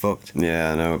can't be fucked.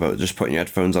 Yeah, I know, but just putting your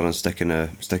headphones on and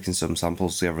sticking some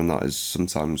samples together, and that is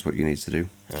sometimes what you need to do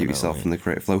to keep yourself in the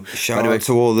creative flow. Shout out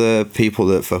to all the people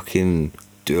that fucking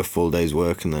do a full day's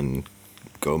work and then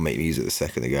go and make music the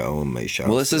second they get home, mate.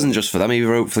 Well, this isn't just for them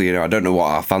either. Hopefully, you know, I don't know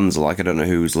what our fans are like. I don't know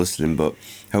who's listening, but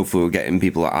hopefully we're getting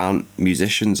people that aren't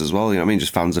musicians as well. You know what I mean?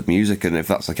 Just fans of music. And if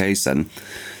that's the case, then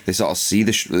they sort of see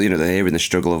they're hearing the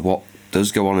struggle of what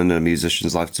does go on in a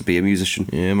musician's life to be a musician.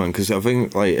 Yeah, man, because I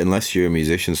think, like, unless you're a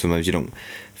musician, sometimes you don't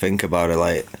think about it.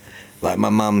 Like my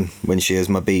mum, when she hears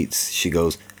my beats, she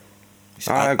goes,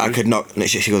 I could knock.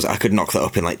 She goes, I could knock that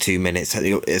up in like 2 minutes.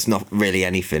 It's not really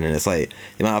anything, and it's like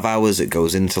the amount of hours it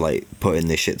goes into like putting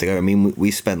this shit together. I mean, we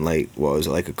spent like, what was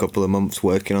it, like a couple of months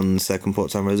working on the second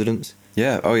Port-Time Residence.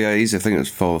 Yeah. Oh yeah, easy. I think it was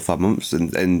 4 or 5 months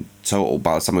in total.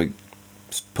 By the time we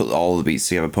put all the beats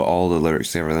together, put all the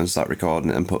lyrics together, and then start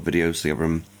recording it and put videos together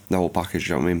and the whole package.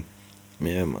 You know what I mean?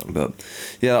 Yeah, man. But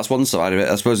yeah, that's one side of it.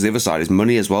 I suppose the other side is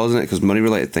money as well, isn't it? Because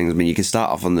money-related things. I mean, you can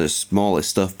start off on the smallest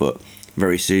stuff, but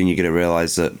very soon you're going to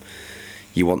realise that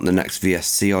you want the next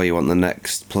VST, or you want the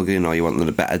next plugin, or you want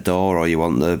the better door, or you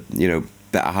want the, you know,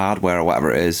 better hardware, or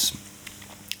whatever it is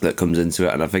that comes into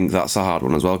it. And I think that's a hard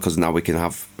one as well, because now we can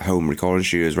have home recording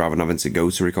studios rather than having to go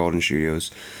to recording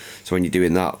studios. So when you're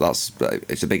doing that,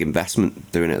 it's a big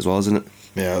investment doing it as well, isn't it?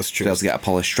 Yeah, that's true. To be able to get a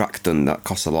polished track done, that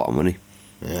costs a lot of money.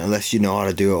 Yeah, unless you know how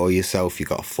to do it all yourself, you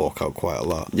got to fork out quite a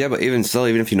lot. Yeah, but even still,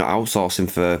 even if you're not outsourcing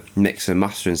for mixing and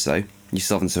mastering, say, you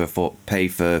still have to pay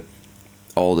for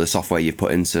all the software you've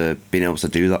put into being able to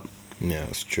do that. Yeah,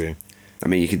 that's true. I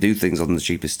mean, you can do things on the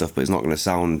cheapest stuff, but it's not going to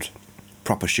sound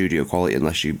proper studio quality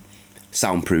unless you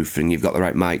soundproof and you've got the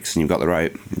right mics and you've got the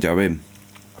right, do you know what I mean?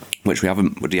 Which we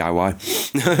haven't with DIY.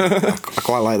 I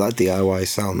quite like that DIY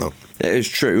sound though. It is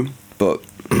true, but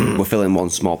we're filling one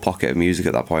small pocket of music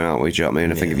at that point, aren't we? Do you know what I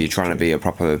mean? I think if you're trying to be a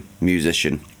proper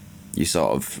musician, you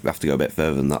sort of have to go a bit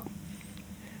further than that.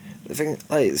 I think,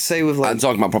 like, say with like... I'm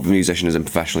talking about proper musicians and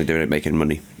professionally doing it, making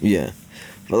money. Yeah.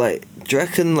 But, like, do you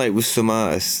reckon, like, with some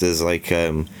artists, there's, like,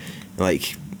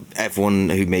 everyone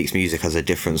who makes music has a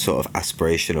different sort of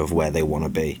aspiration of where they want to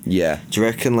be? Yeah. Do you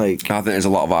reckon, like... I think there's a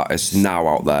lot of artists now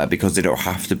out there because they don't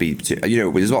have to be... you know,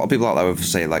 there's a lot of people out there who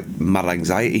say, like, mad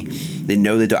anxiety. They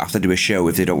know they don't have to do a show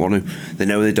if they don't want to. They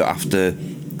know they don't have to...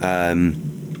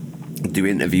 do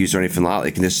interviews or anything like that.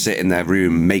 They can just sit in their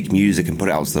room, make music and put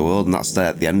it out to the world, and that's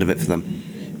the end of it for them.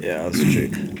 Yeah, that's true.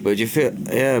 But do you feel...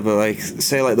 Yeah, but, like,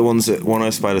 say, like, the ones that want to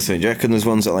aspire to something, do you reckon there's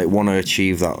ones that, like, want to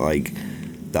achieve that, like,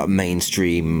 that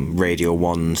mainstream Radio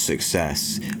 1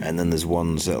 success, and then there's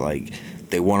ones that, like,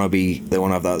 they want to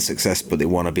have that success, but they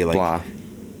want to be, like... Blah.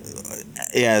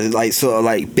 Yeah, like, sort of,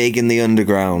 like, big in the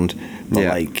underground, but,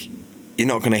 like... You're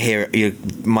not going to hear it. You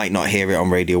might not hear it on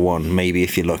Radio 1, maybe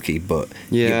if you're lucky, but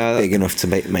you're big enough to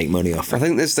make money off it. I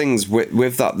think there's things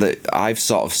with that I've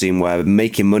sort of seen where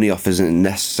making money off isn't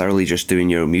necessarily just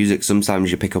doing your own music. Sometimes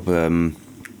you pick up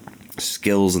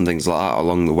skills and things like that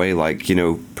along the way, like, you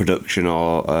know, production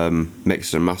or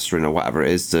mixing and mastering or whatever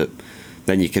it is, that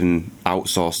then you can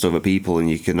outsource to other people and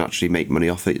you can actually make money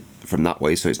off it from that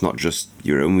way. So it's not just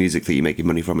your own music that you're making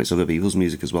money from, it's other people's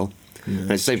music as well. Yeah.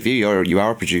 And it's the same for you. You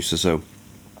are a producer, so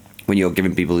when you're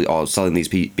giving people or selling these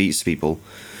beats to people,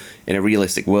 in a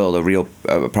realistic world,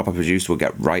 a proper producer would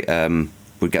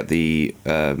get the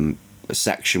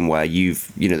section where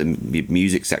the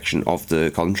music section of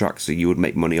the contract, so you would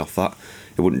make money off that.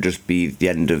 It wouldn't just be the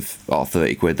end of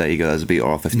 30 quid, there you go, there's a beat,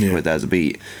 or 50 quid, there's a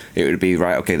beat. It would be,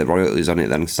 right, okay, the royalties on it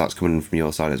then starts coming from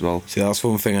your side as well. See, that's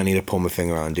one thing I need to pull my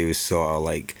finger out and do, is sort of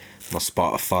like my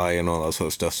Spotify and all that sort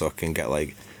of stuff, so I can get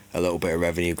like a little bit of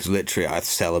revenue, because literally I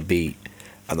sell a beat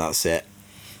and that's it.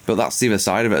 But that's the other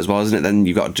side of it as well, isn't it? Then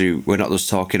you got to do, we're not just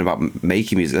talking about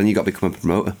making music, then you got to become a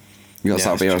promoter. You got to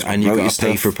start being able to and you got to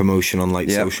pay for promotion on like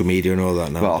social media and all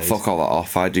that now. Well, fuck all that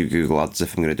off. I do Google ads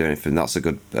if I'm going to do anything. That's a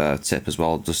good tip as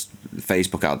well. Just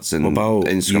Facebook ads and what about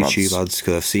Instagram YouTube ads?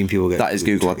 Because I've seen people get... That is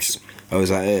Google ads. Oh, is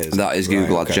that it? That is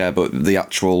Google ads, yeah. But the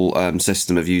actual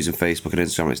system of using Facebook and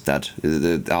Instagram is dead.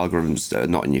 The algorithms are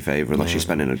not in your favour unless you're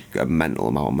spending a mental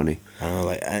amount of money. I know,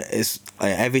 like, it's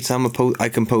like every time I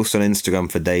can post on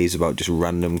Instagram for days about just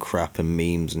random crap and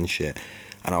memes and shit,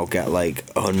 and I'll get like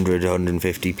 100,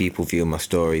 150 people viewing my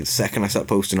story. The second I start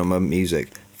posting on my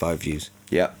music, 5 views.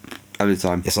 Yep, every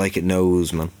time. It's like it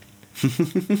knows, man. It's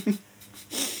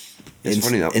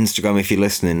funny that. Instagram, if you're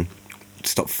listening,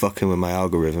 stop fucking with my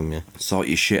algorithm, yeah. Sort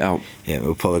your shit out. Yeah,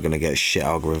 we're probably going to get a shit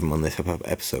algorithm on this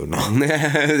episode now.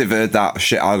 They've heard that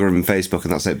shit algorithm Facebook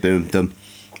and that's it, boom, done.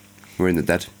 We're in the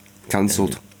dead.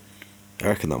 Cancelled. I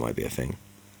reckon that might be a thing.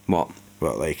 What?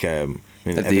 Well, like,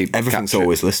 everything's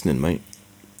always listening, mate.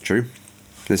 True.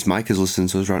 This mic is listening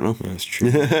to us right now. That's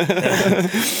true.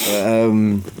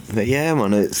 But yeah,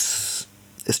 man, it's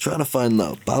trying to find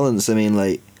that balance. I mean,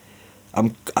 like,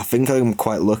 I think I'm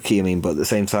quite lucky. I mean, but at the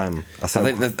same time, I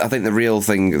think the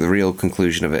real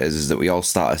conclusion of it is that we all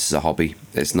start this as a hobby.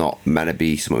 It's not meant to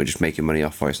be something we're just making money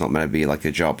off, or it's not meant to be like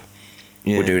a job.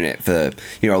 Yeah. We're doing it for,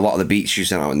 a lot of the beats you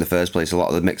sent out in the first place, a lot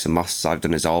of the mix and masters I've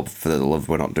done is all for the love.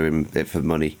 We're not doing it for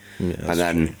money. Yeah, and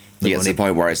then you get to the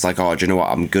point where it's like, oh, do you know what?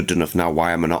 I'm good enough now.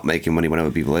 Why am I not making money when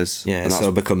other people is? Yeah, and so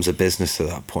it becomes a business at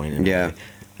that point. Yeah,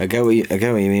 I get what you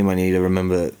mean, man. You need to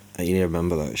remember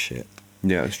that shit.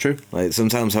 Yeah, it's true. Like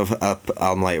sometimes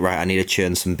I'm like, right, I need to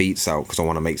churn some beats out because I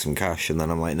want to make some cash, and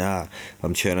then I'm like, nah,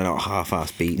 I'm churning out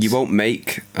half-ass beats. You won't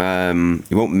make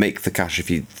the cash if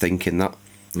you're thinking that.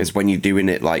 It's when you're doing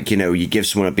it, like, you know, you give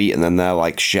someone a beat and then they're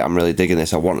like, shit, I'm really digging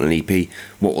this, I want an EP.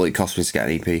 What will it cost me to get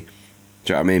an EP? Do you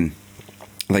know what I mean?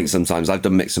 I think sometimes I've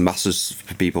done mix and masters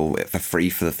for people for free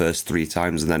for the first 3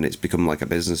 times, and then it's become like a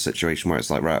business situation where it's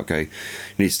like, right, okay, you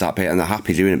need to start paying, and they're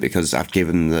happy doing it because I've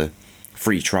given them the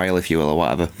free trial, if you will, or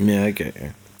whatever. Yeah, I get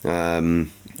you.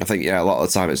 I think, yeah, a lot of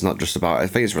the time it's not just about, I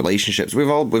think it's relationships. We've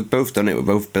both done it. We've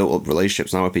both built up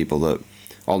relationships now with people that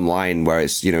online, where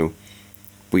it's, you know,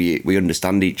 we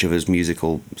understand each other's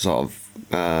musical sort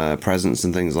of presence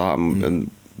and things like that,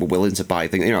 and we're willing to buy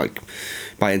things, you know, like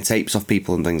buying tapes off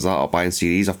people and things like that, or buying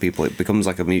CDs off people. It becomes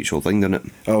like a mutual thing, doesn't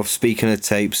it? Oh, speaking of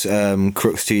tapes,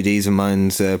 Crux 2Ds and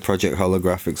mine's Project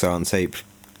Holographics are on tape.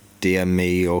 DM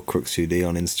me or Crux2D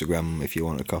on Instagram if you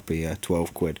want a copy.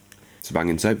 12 quid. It's a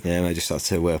banging tape. Yeah, I just had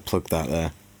to plug that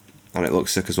there. And it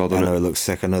looks sick as well, doesn't it? I know it looks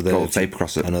sick. Gold tape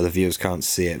across it. I know the viewers can't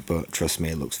see it, but trust me,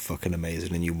 it looks fucking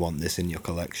amazing, and you want this in your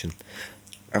collection.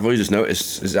 I've only just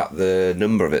noticed, is that the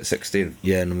number of it, 16?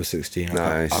 Yeah, number 16.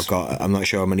 Nice. I'm not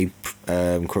sure how many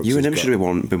Crux. You and him should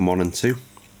have been 1 and 2.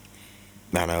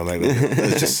 I know, maybe.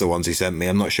 It's just the ones he sent me.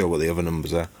 I'm not sure what the other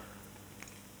numbers are.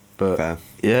 But fair.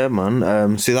 Yeah,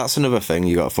 man. See, that's another thing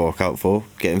you got to fork out for,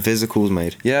 getting physicals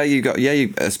made. Yeah,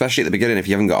 you especially at the beginning, if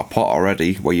you haven't got a pot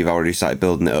already, where you've already started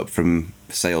building it up from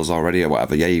sales already or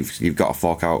whatever. Yeah, you've got to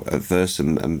fork out at first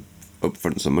and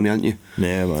upfront some money, haven't you?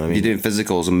 Yeah, man. I mean, you're doing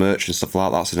physicals and merch and stuff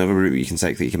like that. That's another route you can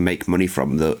take that you can make money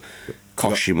from that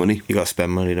costs you money. You got to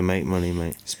spend money to make money,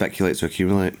 mate. Speculate to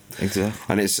accumulate. Exactly.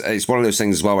 And it's one of those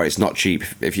things as well where it's not cheap.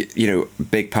 If you know,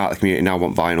 big part of the community now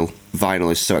want vinyl.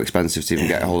 Vinyl is so expensive to even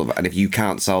get a hold of it, and if you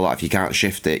can't sell that, if you can't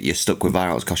shift it, you're stuck with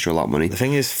vinyl. It's cost you a lot of money. The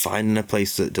thing is, finding a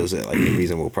place that does it like a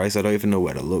reasonable price. I don't even know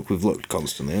where to look. We've looked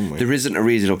constantly, haven't we? There isn't a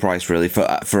reasonable price really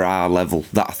for our level.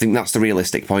 I think that's the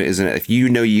realistic point, isn't it? If you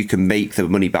know you can make the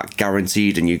money back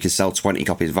guaranteed, and you can sell 20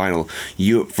 copies of vinyl,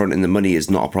 you up front in the money is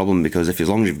not a problem, because as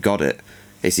long as you've got it,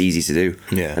 it's easy to do.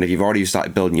 Yeah. And if you've already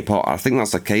started building your pot, I think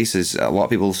that's the case. Is a lot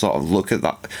of people sort of look at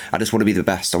that. I just want to be the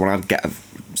best. I want to get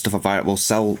stuff on vinyl. We'll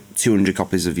sell 200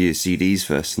 copies of your CDs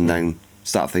first, and then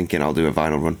start thinking I'll do a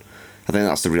vinyl run. I think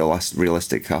that's the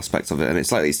realistic aspect of it. And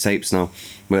it's like these tapes now.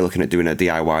 We're looking at doing a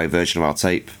DIY version of our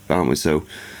tape, aren't we? So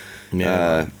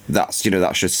yeah, that's, you know,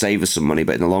 that should save us some money,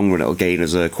 but in the long run it'll gain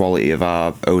us a quality of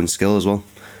our own skill as well.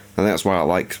 I think that's why I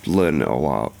like learning it all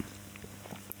out.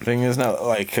 Thing is now,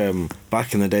 like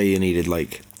back in the day, you needed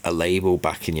like a label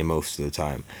backing you most of the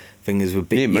time. Thing is,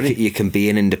 you can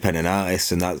be an independent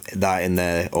artist, and that in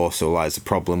there also lies the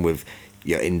problem with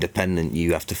you're independent.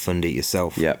 You have to fund it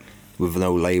yourself. Yeah. With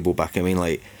no label back. I mean,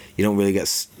 like no one really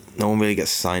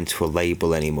gets signed to a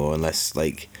label anymore unless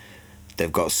like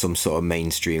they've got some sort of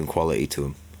mainstream quality to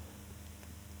them.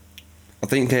 I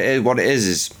think what it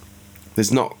is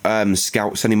there's not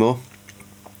scouts anymore.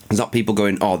 There's not people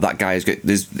going, oh, that guy is good.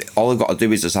 All I've got to do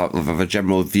is just have a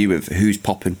general view of who's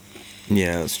popping.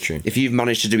 Yeah, that's true. If you've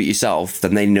managed to do it yourself,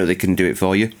 then they know they can do it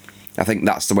for you. I think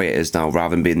that's the way it is now,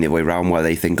 rather than being the other way around where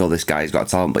they think, oh, this guy's got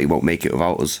talent, but he won't make it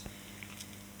without us.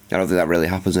 I don't think that really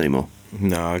happens anymore.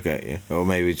 No, I get you. Or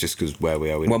maybe it's just because where we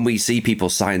are. When we see people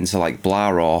signed to like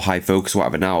Blah or High Focus or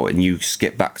whatever now, and you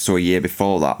skip back to a year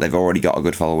before that, they've already got a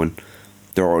good following.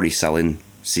 They're already selling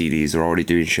CDs, they're already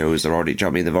doing shows, they're already, do you know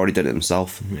what I mean? They've already done it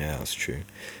themselves. Yeah, that's true.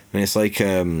 I mean, it's like,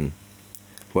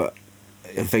 what,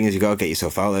 the thing is, you gotta get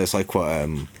yourself out there. It's like what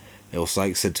Il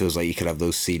Sykes said to us, like, you could have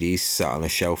those CDs sat on a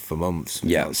shelf for months.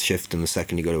 Yeah. Shift them the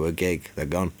second you go to a gig, they're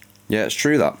gone. Yeah, it's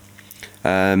true that.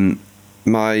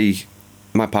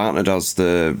 My partner does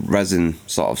the resin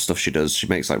sort of stuff she does. She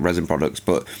makes like resin products,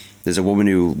 but there's a woman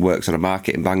who works on a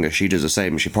market in Bangor. She does the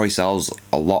same. She probably sells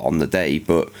a lot on the day,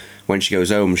 but when she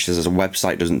goes home, she says a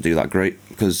website doesn't do that great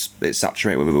because it's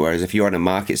saturated with it. Whereas if you're in a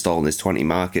market stall and there's 20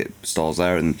 market stalls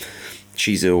there and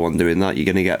she's the one doing that, you're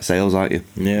going to get sales, aren't you?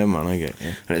 Yeah, man, I get you.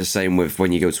 And it's the same with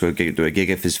when you go to a gig,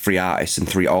 if there's 3 artists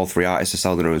and all three artists are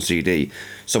selling their own CD,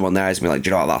 someone there is going to be like, do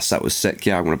you know what, that set was sick,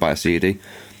 yeah, I'm going to buy a CD.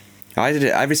 I did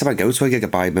it every time I go to a gig, I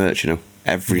buy merch, you know,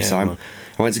 every time. Man.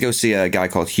 I went to go see a guy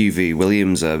called Hugh V.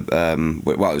 Williams, well,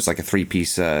 it was like a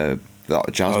 3-piece jazz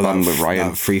band with Ryan.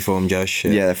 That freeform jazz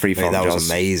shit. Yeah, freeform jazz. That was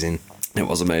amazing. It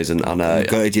was amazing. And I'm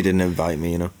glad you didn't invite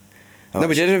me, you know. No,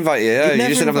 we did invite you, yeah, you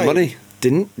just didn't have the money.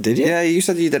 Did you? Yeah, you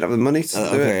said you didn't have the money to do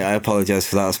okay, it. I apologise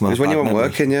for that. That's my It was when you bad weren't memory.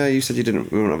 working, yeah, you said you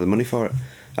didn't have the money for it.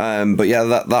 But yeah,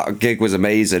 that gig was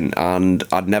amazing, and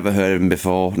I'd never heard of them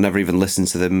before, never even listened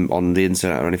to them on the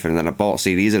internet or anything, and then I bought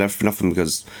CDs and everything off them,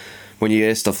 because when you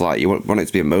hear stuff like, you want it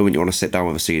to be a moment, you want to sit down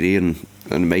with a CD and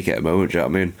make it a moment, do you know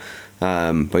what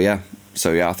I mean? But yeah,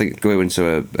 so yeah, I think going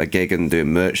to a gig and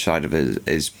doing merch side of it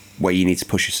is where you need to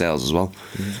push your sales as well.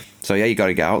 So yeah, you got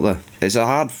to get out there. It's a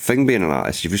hard thing being an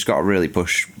artist. You've just got to really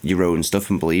push your own stuff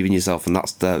and believe in yourself. And I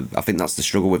think that's the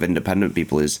struggle with independent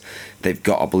people, is they've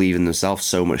got to believe in themselves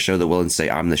so much so they're willing to say,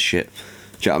 I'm the shit.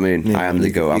 Do you know what I mean? Yeah, I am the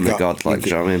go. I'm the god. Like, do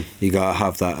you know what I mean? You gotta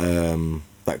have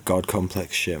that god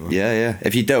complex shit, man. Yeah.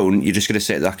 If you don't, you're just gonna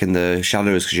sit back in the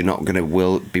shadows because you're not gonna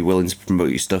be willing to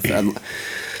promote your stuff. And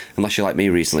unless you're like me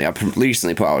recently, I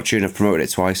recently put out a tune. I've promoted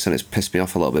it twice, and it's pissed me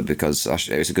off a little bit because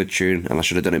it was a good tune, and I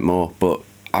should have done it more. But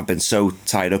I've been so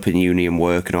tied up in uni and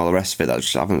work and all the rest of it that I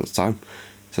just haven't at the time.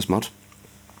 It's just mad.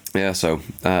 Yeah, so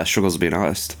struggles of being an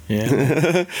artist.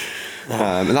 Yeah.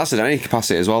 And that's in any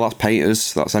capacity as well. That's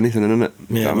painters. That's anything, isn't it?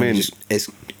 Yeah, You know what I mean,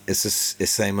 it's the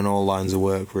same in all lines of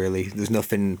work, really. There's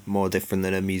nothing more different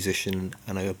than a musician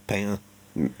and a painter.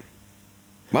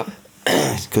 What?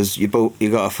 Because you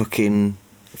gotta fucking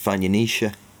find your niche.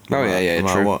 Oh yeah, no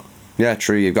matter true. what. Yeah,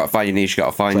 true. You've got to find your niche. You've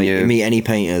got to find Like, your. you meet any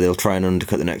painter, they'll try and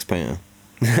undercut the next painter.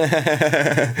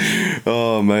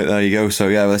 Oh mate, there you go. So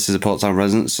yeah, this is a Port Town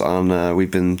Residence, and we've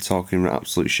been talking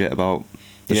absolute shit about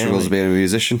the struggles of being a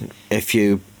musician. If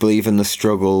you believe in the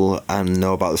struggle and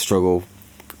know about the struggle,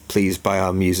 please buy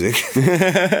our music.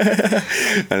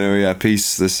 Anyway, yeah,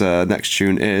 peace. This next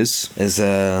tune is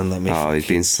let me. Oh, he's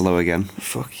being slow again.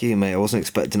 Fuck you, mate. I wasn't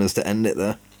expecting us to end it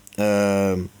there.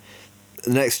 The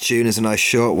next tune is a nice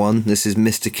short one. This is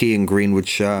Mr. Key and Greenwood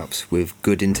Sharps with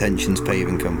Good Intentions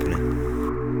Paving Company.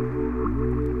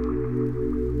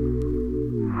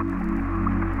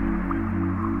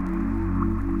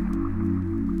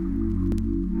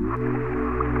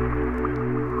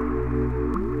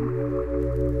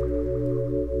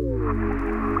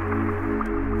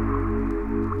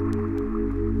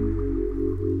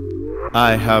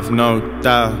 I have no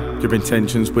doubt your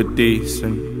intentions were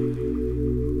decent,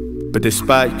 but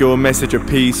despite your message of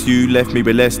peace, you left me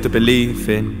with less to believe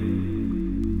in.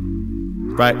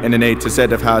 Writing an A to Z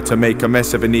of how to make a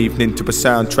mess of an evening to a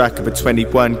soundtrack of a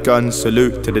 21 gun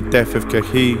salute to the death of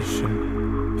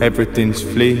cohesion. Everything's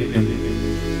fleeting.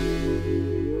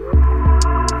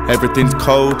 Everything's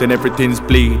cold and everything's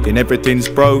bleeding. Everything's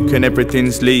broken,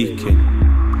 everything's leaking.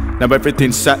 Now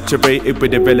everything's saturated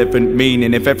with irrelevant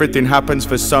meaning. If everything happens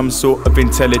for some sort of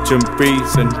intelligent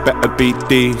reason, better be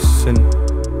decent.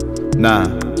 Nah.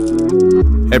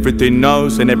 Everything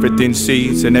knows and everything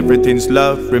sees and everything's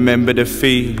love, remember the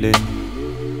feeling.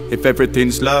 If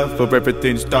everything's love or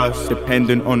everything's dust,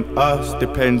 dependent on us,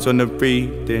 depends on the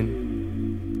reading.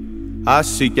 I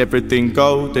see everything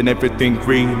gold and everything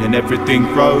green and everything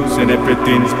grows and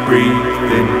everything's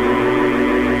breathing.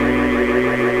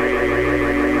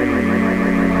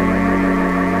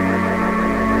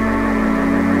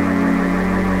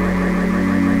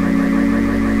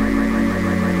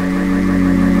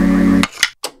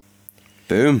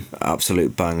 Boom.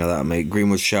 Absolute banger that, mate.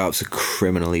 Greenwood Sharp's a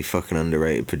criminally fucking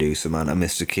underrated producer, man. And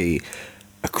Mr. Key,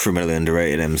 a criminally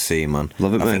underrated MC, man.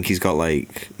 Love it, I mate. think he's got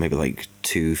maybe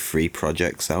 2-3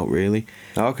 projects out, really.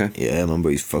 Oh, okay. Yeah, man, but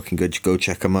he's fucking good. Go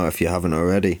check him out if you haven't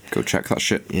already. Go check that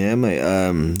shit. Yeah, mate.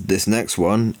 This next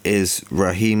one is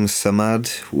Raheem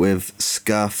Samad with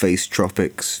Scarface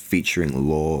Tropics featuring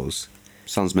Laws.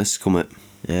 Sounds mystical, mate.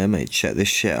 Yeah, mate. Check this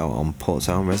shit out on Port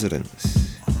Town Residence.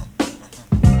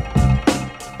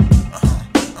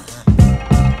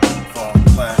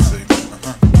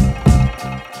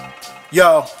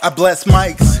 Yo, I bless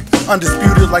mics,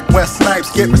 undisputed like West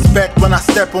Snipes. Get respect when I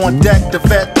step on deck, the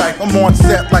vet type. I'm on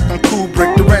set like I'm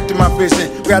Kubrick, directing my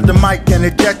vision. Grab the mic and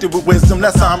eject it with wisdom,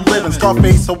 that's how I'm living.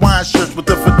 Scarface Hawaiian shirts with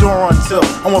the fedora on tilt.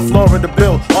 I want Florida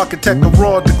built, architect of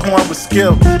raw decorum with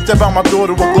skill. Step out my door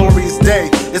to a glorious day.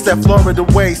 It's that Florida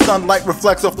way, sunlight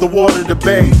reflects off the water, the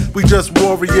bay. We just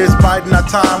warriors biding our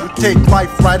time. We take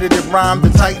life, write it in rhyme,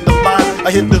 then tighten the line.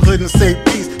 I hit the hood and say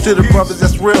peace to the brothers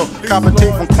that's real.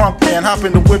 Compensate from crunk man, hop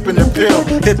in the whip and the pill.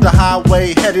 Hit the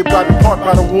highway, headed by the park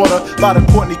by the water. By the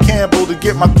Courtney Campbell to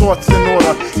get my thoughts in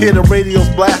order. Hear the radios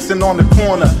blasting on the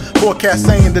corner. Forecast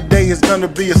saying the day is gonna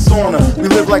be a sauna. We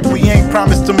live like we ain't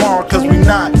promised tomorrow, cause we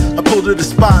not. I pulled to the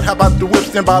spot, how about the whip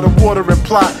stand by the water and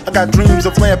plot. I got dreams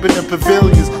of lamping in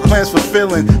pavilions, plans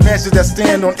fulfilling. Mansions that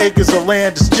stand on acres of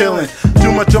land just chilling.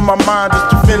 Too much on my mind just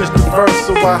to finish the verse,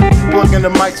 so I plug in the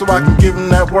mic so I can give them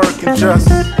that work and just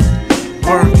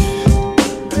work.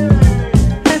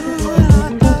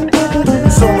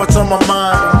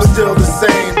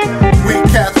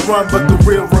 run, but the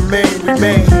real remain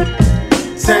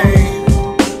sane.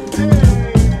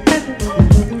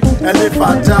 And if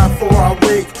I die before I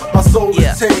wake, my soul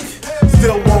to take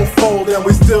still won't fold, and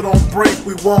we still don't break.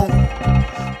 We won't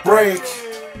break.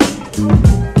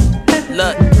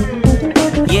 Look,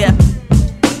 yeah,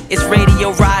 it's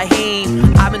Radio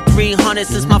Raheem. I've been 300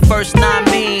 since my first 9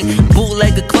 mean.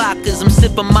 Bootlegger clockers, I'm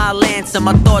sipping my lance and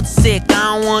my thoughts sick.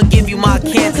 I don't wanna give you my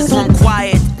cancer, so I'm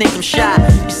quiet, think I'm shy.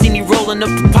 You see me rolling up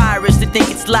papyrus, they think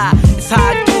it's lie. It's how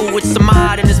I do with some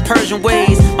odd in his Persian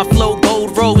ways. My flow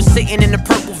gold rose sitting in the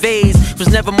purple vase. Was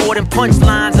never more than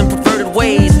punchlines and perverted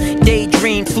ways.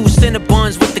 Daydream, 2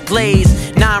 Cinnabons with the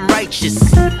glaze. Now I'm righteous,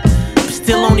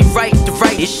 still only right the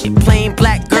right-ish. Plain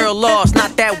black girl lost,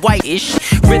 not that white-ish.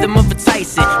 Rhythm of a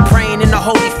Tyson, praying in the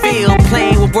holy field.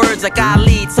 Playing with words like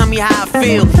Ali, tell me how I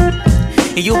feel.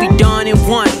 And you'll be done in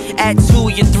 1, at 2,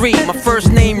 you're 3. My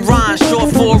first name Ron,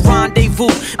 short for rendezvous.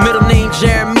 Middle name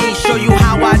Jeremy, show you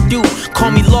how I do.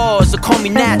 Call me Laws or call me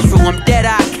Natural. I'm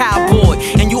Dead-Eye Cowboy,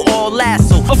 and you all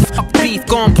lasso. Fuck beef,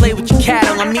 go and play with your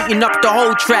cattle. I'm eating up the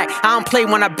whole track, I don't play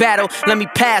when I battle. Let me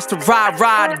pass the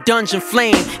ride, the dungeon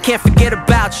flame. Can't forget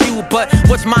about you, but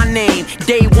what's my name?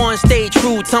 Day 1, stay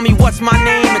true, tell me what's my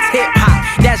name? It's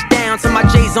hip-hop, that's down to my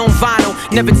J's on vinyl.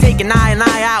 Never take an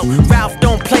eye out, Ralph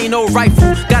don't play no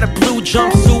rifle. Got a blue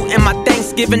jumpsuit and my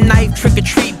Thanksgiving night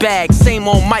trick-or-treat bag, same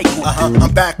old Michael.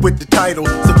 I'm back with the title,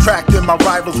 subtracting my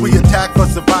rivals. We attack for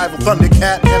survival,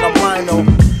 Thundercat and a rhino.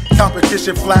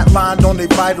 Competition flatlined on their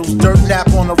vitals, dirt nap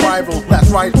on arrival.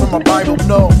 Last right from a Bible,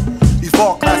 no. These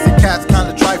all classic cats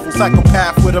kinda trifle,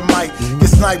 psychopath with a mic. Get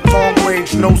sniped long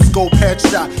range, no scope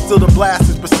headshot. Still the blast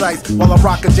is precise, while I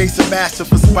rock a Jason Master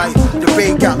for spite. The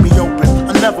bay got me open,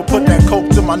 I never put that coke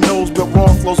to my nose, but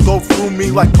raw flows go through me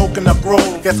like coconut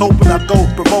grove. Guess hoping I go,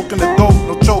 provoking the goat,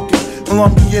 no choking.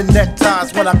 Colombian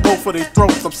neckties when I go for their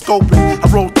throats, I'm scoping. I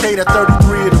rotate at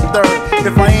 33 to the third.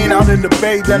 If I ain't out in the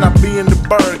bay, then I be in the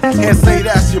bird. Can't say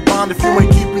that's your bond if you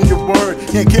ain't keeping your word.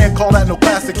 And can't call that no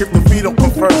classic if the beat don't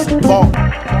come first. Ball.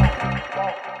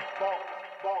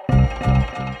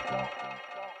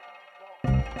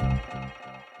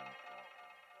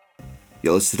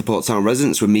 You're listening to the Port Town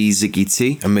Residents with me, Ziggy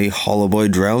T. And me,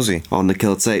 Hollowboy Drowsy. On the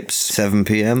Killer Tapes. 7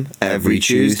 PM every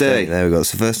Tuesday. There we go.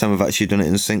 It's the first time we've actually done it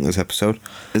in sync this episode.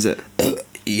 Is it?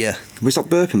 Yeah. Can we stop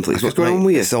burping, please? What's going on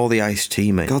with you? It's all the iced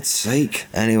tea, mate. God's sake.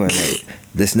 Anyway, mate,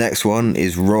 this next one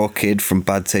is Raw Kid from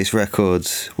Bad Taste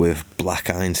Records with Black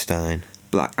Einstein.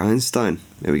 Black Einstein.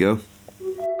 Here we go.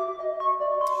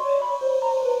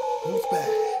 Who's back?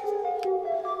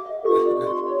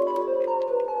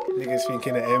 Niggas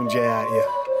thinking of MJ out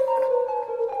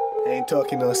here. Ain't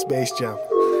talking no Space Jam.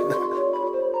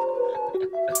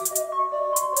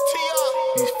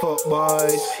 These fuck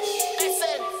boys.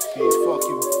 These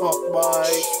fucking fuck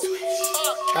boys.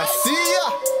 I see ya.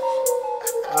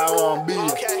 I won't be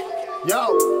ya.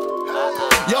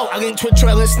 Yo, I linked with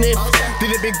Trell and Sniff.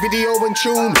 Did a big video and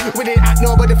tune. We didn't ask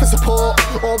nobody for support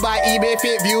or buy eBay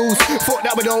fake views. Fuck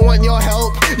that, we don't want your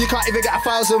help. You can't even get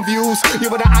 1,000 views. You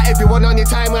would at everyone on your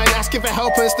timeline asking for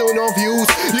help and still no views.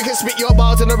 You can spit your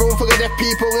bars in a room full of deaf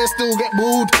people and still get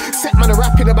booed. Set man a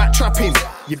rapping about trapping.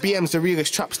 Your BM's the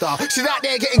realest trap star. She's out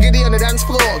there getting giddy on the dance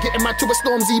floor, getting mad to a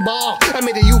Stormzy bar. I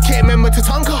made a UK member to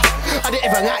Tonka. I didn't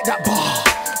even like that bar.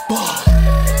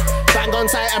 Bang on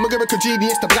sight, I'm a lyrical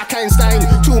genius, the Black Einstein.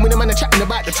 2 minute man are chatting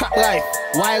about the trap life.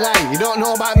 Why lie? You don't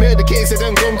know about murder cases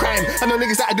and gun crime. I know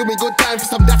niggas that are doing good time for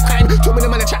some daft crime. 2 minute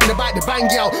man are chatting about the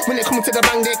bang, yo. When they come to the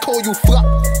bang, they call you flop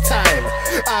time.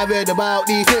 I've heard about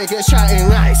these niggas chatting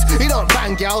nice. You don't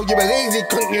bang, yo, you're a lazy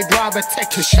cunt, you'd rather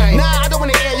take a shine. Nah, I don't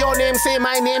wanna hear your name, say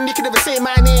my name. You can never say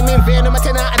my name in vain. I'm a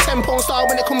 10 out of 10 pound star.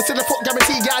 When it comes to the fuck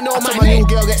guarantee, yeah, I know my name. I told my new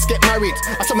girl, let's get married.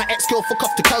 I told my ex-girl, fuck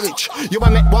off to college. Yo,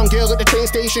 I met one girl at the train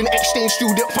station, exchange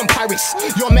student from Paris.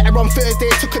 Yo, I met her on Thursday,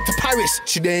 took her to Paris.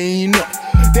 She ain't up.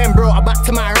 Then brought her back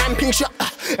to my ramping shop,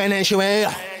 and then she went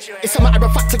up. It's a matter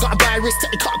of fact, I got a virus that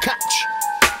you can't catch.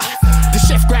 The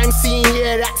Chef Grime scene,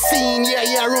 yeah, that scene,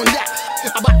 yeah, run that.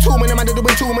 About 2 minutes, man, they're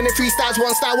doing 2 minute freestyles,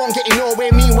 1 star, won't get in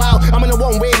nowhere. Meanwhile, I'm in a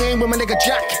one-way lane with my nigga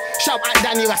Jack. Shout out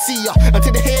Daniel, I see ya. And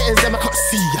to the haters, them I can't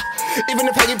see ya. Even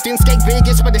if I lived in Skeg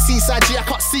Vegas by the seaside, G, I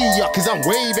can't see ya. Cause I'm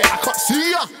waving, I can't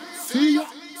see ya.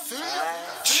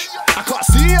 I can't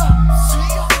see ya.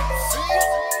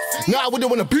 Nah, I wouldn't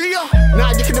wanna be ya.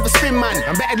 Nah, you can never spin, man.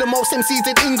 I'm better than most MCs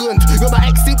in England. Yo, my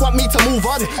ex didn't want me to move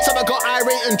on, so I got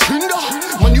irate and trinder.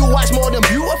 My new wife's more than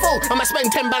beautiful. I'ma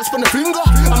spend 10 bands for the finger.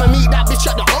 I'ma meet that bitch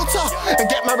at the altar and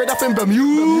get married off in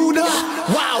Bermuda.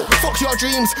 Wow, fuck your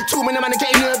dreams. 2 minutes, man, I'm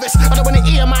getting nervous. I don't wanna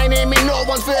hear my name in no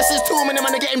ones versus too many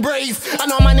man are getting brave. I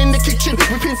know a man in the kitchen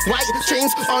whipping white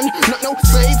chains on, not no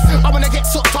slave. I wanna get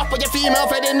sucked up with your female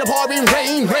fed in the pouring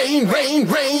rain.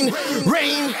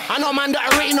 I know a man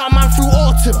that rain on man through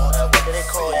autumn.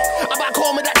 I back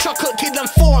home with that chocolate kid and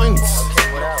foreigns.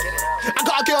 I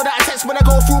got a girl that I text when I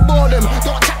go through boredom.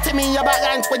 Don't chat to me about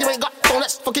lines when you ain't got phone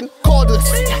that's fucking cordless.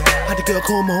 Had a girl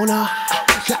called Mona,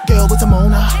 that girl was a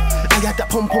Mona. I had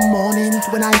that pump morning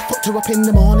when I fucked her up in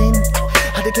the morning.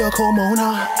 Had a girl called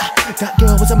Mona, that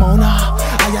girl was a Mona.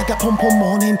 I had that pump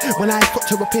morning when I fucked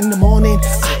her up in the morning.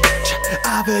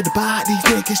 I've heard about these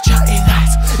niggas chatting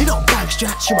nice. You don't bag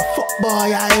straps, you're a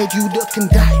fuckboy. I heard you duck and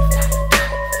dive.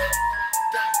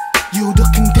 You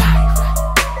duck and dive.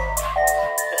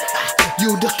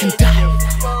 You duck and dive.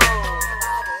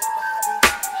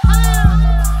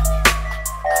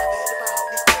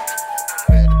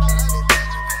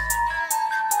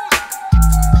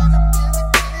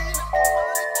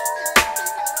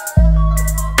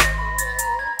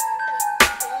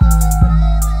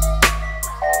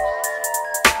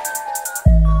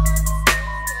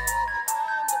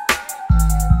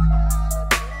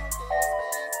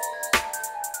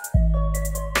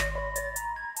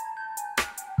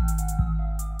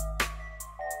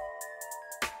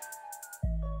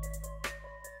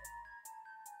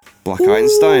 Black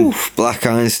Einstein. Black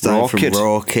Einstein Raw from Kid.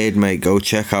 Raw Kid, mate. Go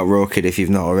check out Raw Kid if you've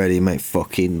not already, mate.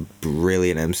 Fucking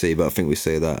brilliant MC, but I think we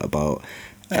say that about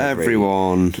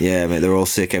everyone. Yeah, mate, they're all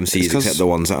sick MCs except the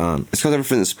ones that aren't. It's because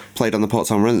everything that's played on the Pot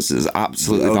Town Rents is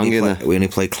absolutely banging there. We only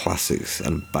play classics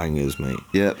and bangers, mate.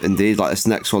 Yeah, indeed. Like this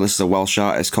next one, this is a Welsh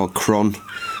artist called Cron.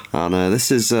 And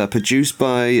this is produced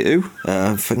by who?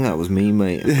 I think that was me,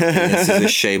 mate. This is a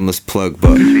shameless plug,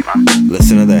 but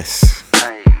listen to this.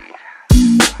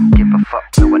 Give a fuck,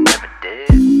 no one never did.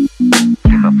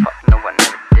 Give a fuck, no one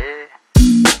never did.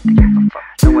 Give a fuck,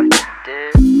 no one never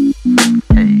did.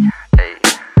 Hey, hey.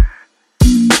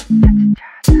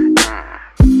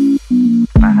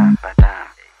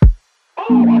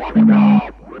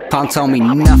 Can't tell me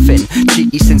nothing,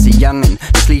 cheeky since a youngin'.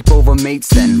 Sleep over mates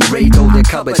then, raid all their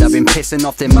cupboards. I've been pissing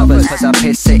off their mothers, cause I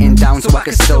piss sitting down so I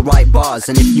can still write bars.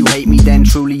 And if you hate me then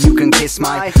truly you can kiss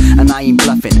my, and I ain't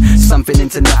bluffing, something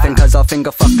into nothing. Cause I'll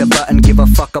finger fuck the button, give a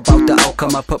fuck about the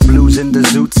outcome. I put blues in the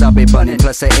zoots, I'll be bunning.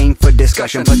 Plus it ain't for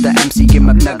discussion, put the MC, give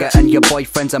McNugget and your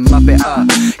boyfriend's a muppet.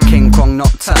 King Kong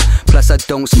not tut, plus I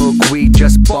don't smoke weed,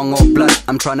 just bong or blood.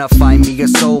 I'm tryna find me a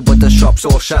soul but the shop's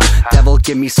all shut. Devil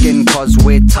give me skin cause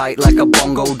we're tight like a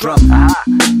bongo drum.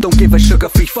 Don't give a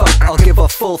sugar-free fuck, I'll give a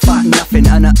full fat nothing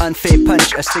and an unfair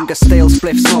punch. A single stale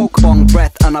spliff smoke, bong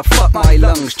breath and I fuck my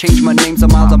lungs. Change my name to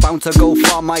miles, I'm bound to go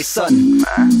far, my son.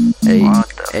 Hey,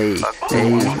 hey, hey,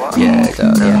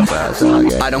 yeah.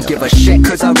 I don't give a shit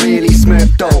cause I really smirk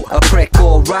though. A prick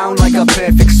all round like a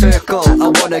perfect circle.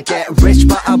 I wanna get rich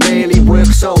but I barely work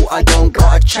so I don't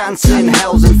got a chance in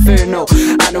hell's inferno.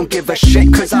 I don't give a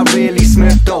shit cause I really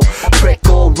smirk though. Prick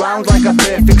all round like a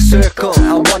perfect circle.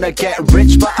 I wanna get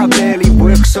rich but I barely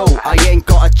work so I ain't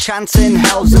got a chance in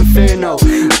hell's inferno.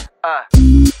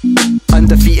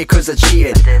 Undefeated cause I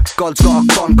cheated. God's got a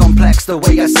con complex the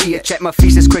way I see it. Check my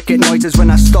thesis, cricket noises when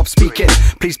I stop speaking.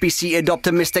 Please be seated,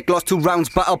 optimistic, lost 2 rounds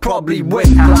but I'll probably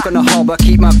win. Block on a harbor,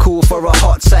 keep my cool for a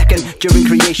hot second. During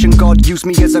creation God used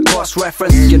me as a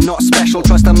cross-reference. You're not special,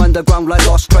 trust I'm underground like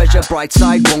lost treasure. Bright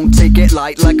side, won't take it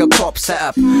light like a crop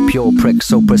setup. Pure prick,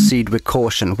 so proceed with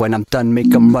caution. When I'm done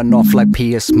make 'em run off like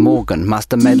Piers Morgan.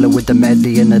 Master meddler with the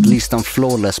medley and at least I'm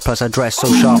flawless. Plus I dress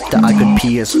so sharp that I could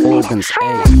pierce organs.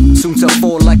 Ay. Soon to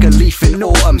fall like a leaf in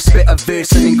autumn. Spit a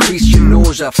verse and increase your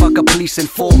nausea. Fuck a police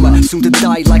informer. Soon to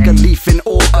die like a leaf in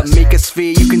autumn. Make a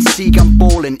sphere you can see I'm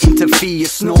balling. Interfere you're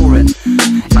snoring.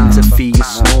 Interfere you're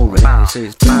snoring.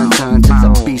 Turn to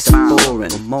the beast of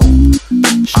boring.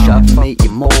 Shut mate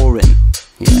you're mooring.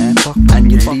 Yeah,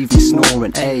 and you leave me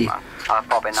snoring. Ay.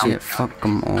 Shit, fuck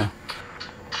 'em all.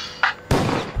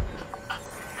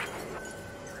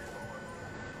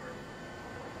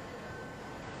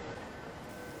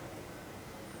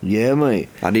 Yeah, mate.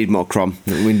 I need more Crom.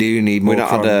 We do need more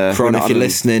Crom. Crom, if you're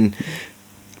listening,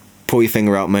 pull your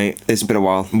finger out, mate. It's been a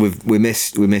while. We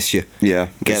miss you. Yeah.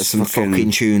 Get some fucking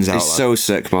tunes out. It's so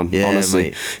sick, man. Yeah, honestly.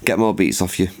 Mate. Get more beats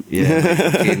off you.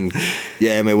 Yeah.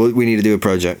 Yeah, mate. We need to do a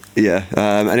project. Yeah.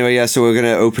 Anyway, yeah. So we're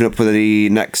gonna open up with the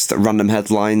next random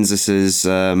headlines. This is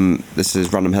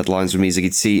random headlines with me,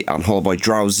 Ziggy T, and Hollowboy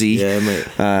Drowsy. Yeah, mate.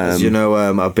 As you know,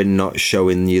 I've been not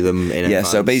showing you them in advance.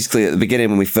 So basically, at the beginning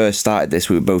when we first started this,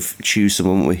 we would both choose some,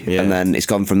 wouldn't we? Yeah. And then it's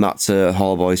gone from that to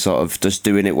Hollowboy sort of just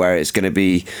doing it where it's gonna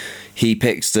be. He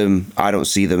picks them, I don't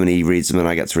see them, and he reads them, and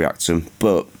I get to react to them.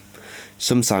 But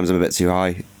sometimes I'm a bit too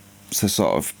high, to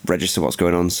sort of register what's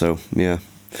going on. So yeah,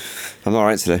 I'm all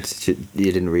right today.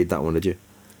 You didn't read that one, did you?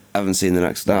 I haven't seen the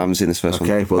next. No, I haven't seen this first one.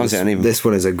 Okay, well, this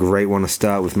one is a great one to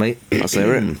start with, mate. Let's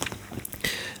hear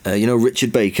it. You know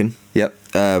Richard Bacon? Yep.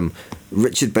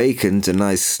 Richard Bacon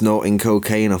denies snorting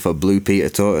cocaine off a Blue Peter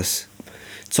tortoise.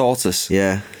 Tortoise?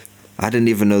 Yeah. I didn't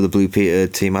even know the Blue Peter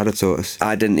team had a tortoise.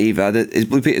 I didn't either. Is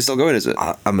Blue Peter still going, is it?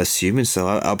 I'm assuming so.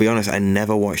 I'll be honest, I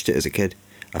never watched it as a kid.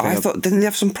 I thought, didn't they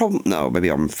have some problem? No, maybe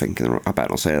I'm thinking, I better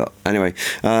not say that. Anyway.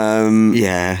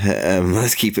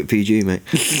 Let's keep it PG, mate.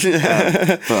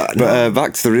 But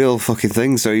back to the real fucking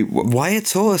thing. So why a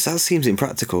tortoise? That seems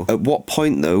impractical. At what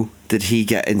point, though, did he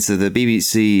get into the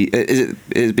BBC? Is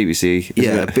it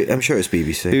BBC? I'm sure it's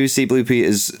BBC. BBC Blue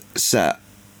Peter's set.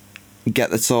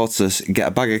 Get the tortoise, get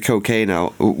a bag of cocaine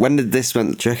out. When did this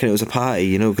went? Do you reckon it was a party,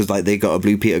 you know, because like they got a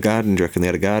Blue Peter garden, do you reckon they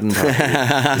had a garden party?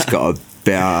 It's got a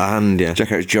bit out of hand, yeah. Do you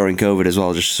reckon it was during COVID as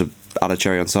well, just to add a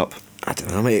cherry on top? I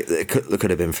don't know, mate. It could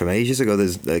have been from ages ago.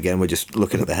 We're just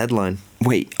looking at the headline.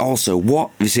 Wait, also, what?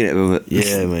 Have you seen it with it?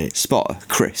 Yeah, mate. Spotter,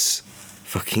 Chris.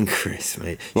 Fucking Chris,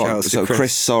 mate. So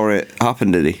Chris saw it happen,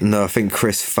 did he? No, I think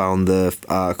Chris found the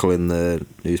article in the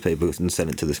newspaper and sent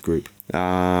it to this group.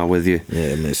 With you.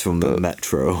 Yeah, it's from the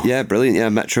Metro. Yeah, brilliant. Yeah,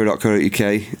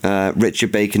 metro.co.uk.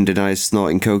 Richard Bacon denies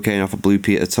snorting cocaine off a Blue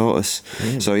Peter tortoise.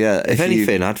 Yeah. So yeah, if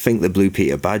anything, I'd think the Blue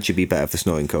Peter badge would be better for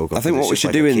snorting coke. I think what we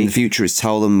should do in the future is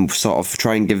tell them, sort of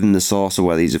try and give them the source of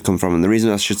where these have come from. And the reason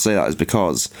I should say that is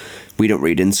because we don't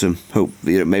read into them. Hope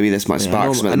maybe this might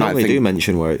spark something. I normally do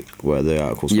mention where the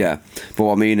articles. Yeah, but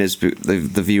what I mean is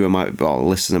the viewer might, or the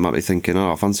listener might be thinking,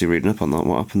 "Oh, I fancy reading up on that.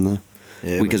 What happened there?"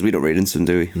 Yeah, because we don't read into them,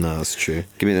 do we? No, that's true.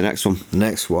 Give me the next one.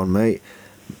 Next one, mate.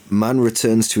 Man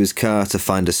returns to his car to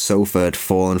find a sofa had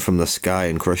fallen from the sky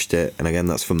and crushed it. And again,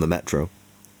 that's from the Metro.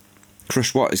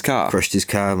 Crushed what? His car? Crushed his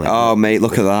car, mate. Oh, mate,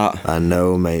 look at that. I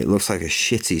know, mate. It looks like a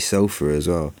shitty sofa as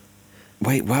well.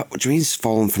 Wait, what do you mean it's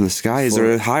fallen from the sky? Is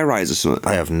there a high rise or something?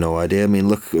 I have no idea. I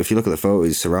mean, if you look at the photo,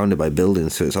 he's surrounded by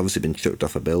buildings, so it's obviously been chucked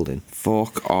off a building.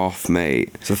 Fuck off,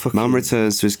 mate. Man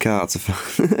returns to his car to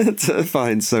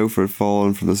find sofa had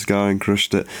fallen from the sky and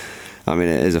crushed it. I mean,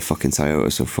 it is a fucking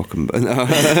Toyota, so fucking...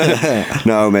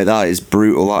 No, mate, that is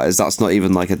brutal. That's not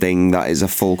even like a ding. That is a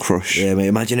full crush. Yeah, mate,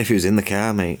 imagine if he was in the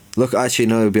car, mate. Look, actually,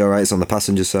 no, it'd be alright. It's on the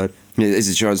passenger side. Is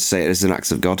it trying to say it is an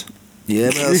act of God? Yeah,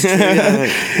 mate, that's true,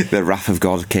 yeah, the wrath of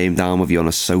God came down with you on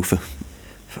a sofa.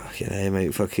 Fucking hey,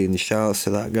 mate. Fucking shouts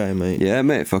to that guy, mate. Yeah,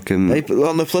 mate, fucking... Hey, but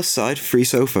on the plus side, free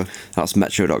sofa. That's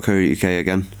metro.co.uk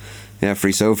again. Yeah,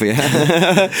 free sofa,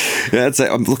 yeah. Yeah,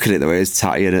 I'm looking at the way it's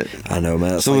tatty in it. I know,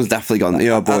 mate. Someone's definitely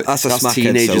gone, but that's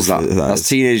teenagers. That's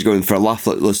teenagers going for a laugh,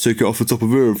 like, let's take it off the top of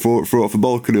here and throw it off the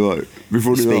balcony, like,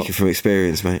 before Speaking from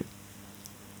experience, mate.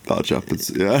 That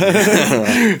happens,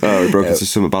 yeah. We broke into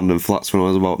some abandoned flats when I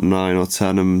was about 9 or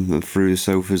 10 and threw the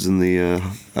sofas and the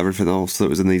everything else that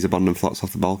was in these abandoned flats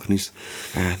off the balconies.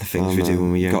 The things we do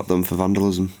when we're young. Got them for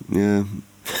vandalism, yeah.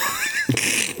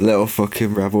 Little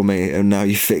fucking rebel, mate, and now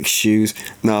you fix shoes.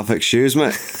 Now I fix shoes,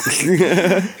 mate.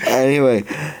 Anyway,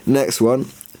 next one.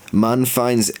 Man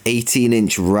finds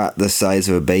 18-inch rat the size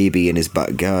of a baby in his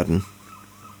back garden.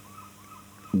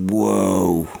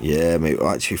 Whoa. Yeah, mate,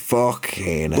 actually,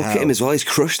 fucking Look at him as well, he's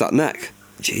crushed that neck.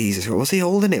 Jesus, what's he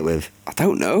holding it with? I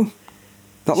don't know.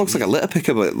 That looks like a litter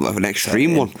picker, but an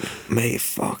extreme one. Mate,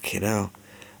 fucking hell.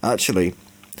 Actually,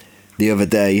 the other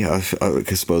day, I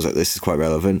suppose like this is quite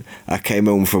relevant, I came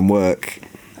home from work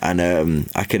and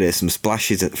I could hear some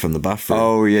splashes from the bathroom.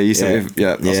 Oh, yeah, you said,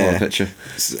 that's on the picture.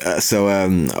 So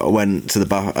I went to the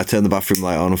bath, I turned the bathroom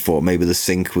light on and thought maybe the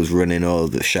sink was running or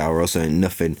the shower or something,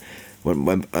 nothing.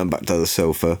 Went back to the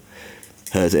sofa,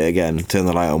 heard it again, turned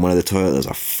the light on, went to the toilet, there's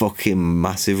a fucking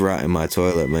massive rat in my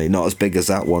toilet, mate. Not as big as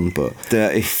that one, but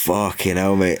dirty. Fucking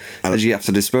hell, mate. Did you have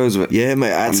to dispose of it? Yeah,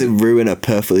 mate, I had to ruin a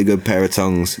perfectly good pair of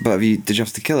tongs. But did you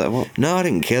have to kill it or what? No, I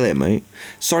didn't kill it, mate.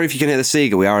 Sorry if you can hear the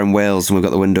seagull, we are in Wales and we've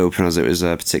got the window open as it was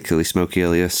particularly smoky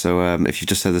earlier, so if you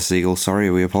just heard the seagull,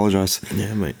 sorry, we apologise.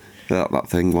 Yeah, mate. That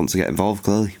thing wants to get involved,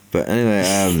 clearly. But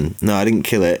anyway, no, I didn't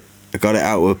kill it. I got it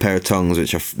out with a pair of tongs,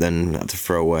 which I then had to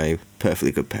throw away.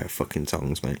 Perfectly good pair of fucking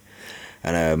tongs, mate.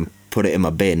 And put it in my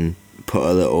bin, put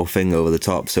a little thing over the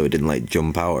top so it didn't like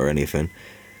jump out or anything.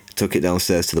 Took it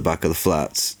downstairs to the back of the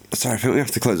flats. Sorry, I think we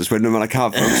have to close this window, man. I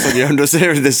can't focus on you. I'm just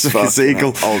hearing this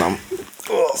seagull. Hold on.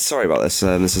 Oh, sorry about this.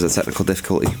 This is a technical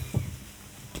difficulty.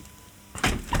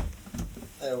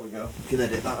 There we go. You can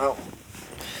edit that out.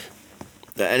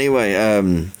 But anyway,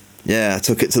 yeah, I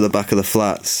took it to the back of the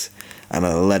flats. and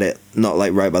I let it, not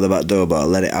like right by the back door, but I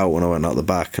let it out when I went out the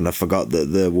back, and I forgot that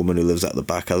the woman who lives out the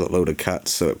back has a load of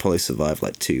cats, so it probably survived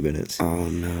like 2 minutes. Oh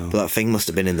no. But that thing must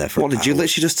have been in there for What, did you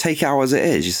literally just take it out as it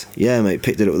is? Yeah, mate,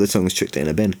 picked it up with the tongs, chucked it in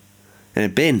a bin. In a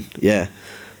bin? Yeah.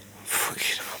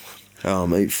 Fucking hell. Oh,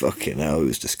 mate, fucking hell, it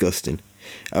was disgusting.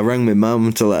 I rang my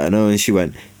mum to let her know, and she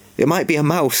went, it might be a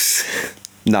mouse.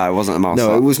 No, it wasn't a mouse.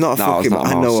 No, it was not a No, it was fucking not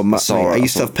a I know a mouse. mouse. I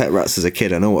used to saw have pet rats as a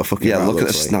kid. I know what a fucking rat Yeah, look at the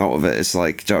looks like. snout of it. It's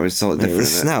like, do you know what I mean? It's totally Mate, different. the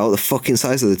isn't it? snout, the fucking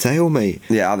size of the tail, mate.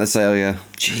 Yeah, the tail, yeah.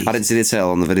 Jeez. I didn't see the tail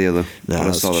on the video, though. No, I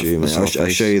that's saw true, mate. I'll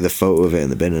face. show you the photo of it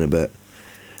in the bin in a bit.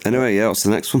 Anyway, yeah, what's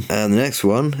the next one? And the next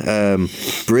one,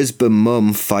 Brisbane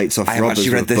mum fights off I have robbers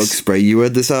actually read with bug this. spray. You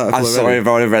read this article I'm already? sorry, I've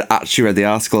already actually read the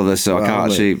article of this, so I Wow, can't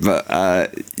mate. actually. But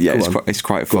yeah, Go on. it's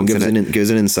quite Go on, fun. give us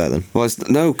an insight then. Well,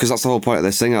 no, because that's the whole point of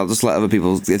this thing. I'll just let other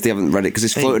people, if they haven't read it, because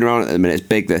it's floating around at the minute. It's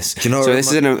big. This. Do you know so what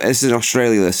this is in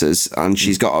Australia. This is, and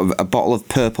she's got a bottle of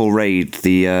Purple Raid,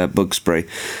 the bug spray,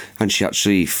 and she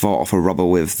actually fought off a robber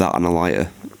with that and a lighter.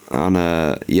 And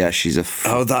yeah, she's a.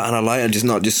 Oh, that and a lighter, just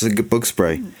a bug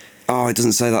spray. Oh, it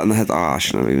doesn't say that in the head. Oh, I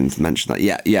shouldn't have even mentioned that.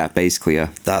 Yeah, basically, yeah.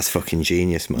 That's fucking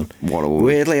genius, man. What a woman.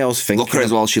 Weirdly, I was thinking. Look at her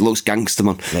as well. She looks gangster,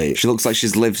 man. Mate. She looks like she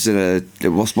lives in a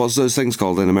what's those things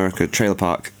called in America? Trailer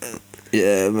park.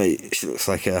 Yeah, mate. She looks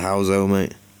like a houseo,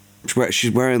 mate.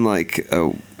 She's wearing like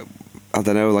I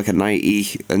don't know, like a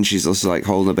nightie, and she's just like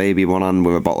holding a baby in one hand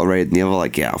with a bottle of Raid in the other.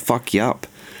 Like, yeah, I'll fuck you up.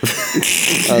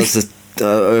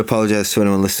 I apologise to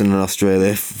anyone listening in Australia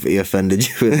if he offended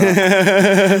you with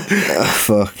that.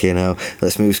 Fucking hell.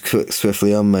 Let's move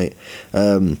swiftly on, mate.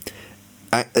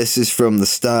 This is from The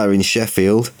Star in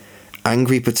Sheffield.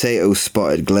 Angry potatoes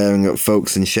spotted glaring at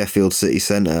folks in Sheffield city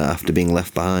centre after being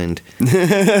left behind.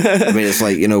 I mean, it's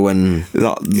like, you know, when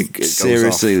it goes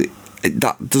seriously, off.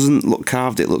 that doesn't look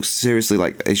carved. It looks seriously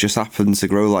like it just happened to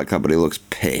grow like that, but it looks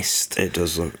pissed. It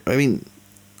does look. I mean,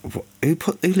 who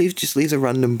leaves a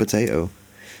random potato?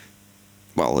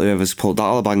 Well, whoever's pulled that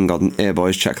all bang on, here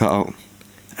boys, check that out.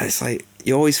 It's like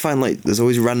you always find like there's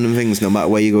always random things no matter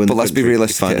where you go in But the let's be country,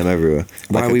 realistic you find here. them everywhere.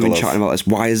 Why Like are we a even glove. chatting about this?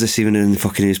 Why is this even in the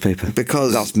fucking newspaper?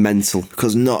 Because that's mental.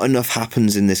 Because not enough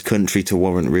happens in this country to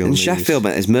warrant real In news. Sheffield,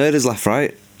 mate, there's murders left,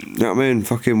 right? You know what I mean?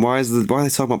 Fucking why are they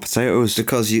talking about potatoes?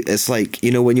 Because it's like,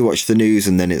 you know, when you watch the news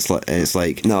and then it's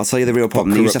like no, I'll tell you the real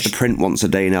problem. They used to have to print once a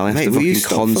day now. They have Mate, to will you fucking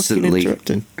stop fucking constantly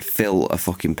interrupting? fill a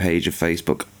fucking page of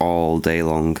Facebook all day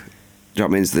long. Do you know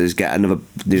what I mean? So they just get another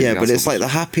news yeah, but it's like the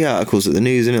happy articles at the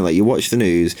news, isn't it? Like you watch the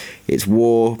news, it's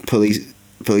war,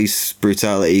 police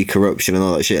brutality, corruption, and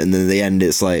all that shit, and then at the end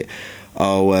it's like,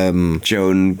 oh,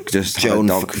 Joan's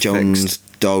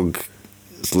dog's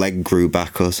leg grew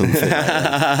back or something. Like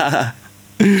that.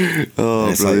 Oh,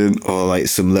 and it's brilliant. like, or like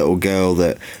some little girl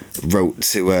that wrote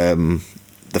to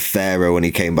the pharaoh when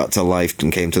he came back to life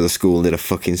and came to the school and did a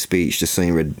fucking speech, just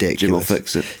something ridiculous. Jim will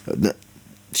fix it.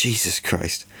 Jesus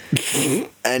Christ.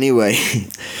 Anyway,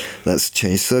 let's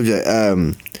change subject.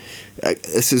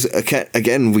 This is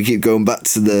again. We keep going back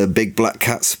to the big black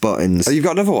cat spottings. Oh, you've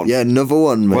got another one? Yeah, another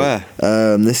one. Mate.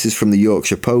 Where? This is from the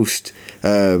Yorkshire Post.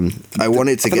 I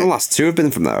wanted to I think get the last two have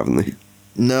been from there, haven't they?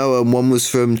 No, one was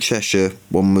from Cheshire,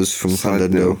 one was from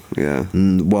Llandudno, yeah,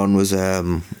 and one was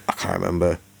I can't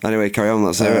remember. Anyway, carry on.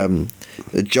 Let's hear it.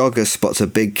 A jogger spots a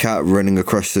big cat running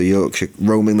across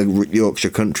roaming the Yorkshire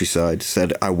countryside.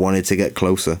 Said, "I wanted to get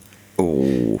closer."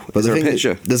 Oh, but is there a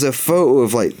picture? There's a photo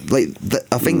of I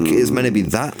think it's meant to be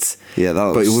that. Yeah, that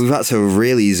looks, but we've had to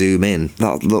really zoom in.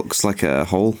 That looks like a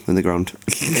hole in the ground.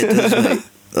 It does,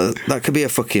 mate. That could be a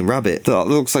fucking rabbit. That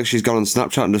looks like she's gone on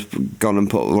Snapchat and just gone and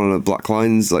put one of the black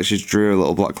lines, like she's drew a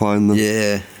little black line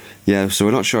there. Yeah, so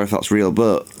we're not sure if that's real,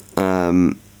 but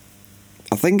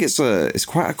I think it's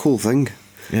quite a cool thing.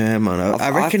 Yeah, man. I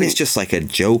reckon it's just like a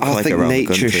joke. I like think around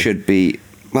nature the country. should be,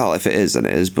 well, if it is, then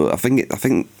it is. But I think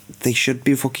they should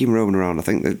be fucking roaming around. I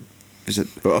think that is it.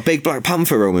 But a big black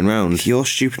panther roaming around. If you're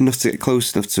stupid enough to get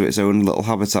close enough to its own little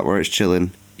habitat where it's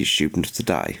chilling, you're stupid enough to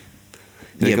die.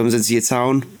 If it comes into your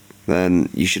town, then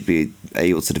you should be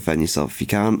able to defend yourself. If you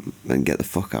can't, then get the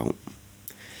fuck out.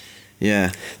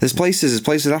 Yeah, there's places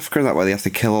in Africa and that where they have to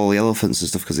kill all the elephants and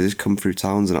stuff because they just come through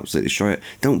towns and absolutely destroy it.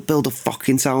 Don't build a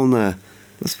fucking town there.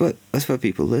 That's where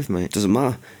people live, mate. Doesn't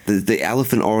matter. The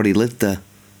elephant already lived there.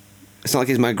 It's not like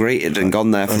he's migrated and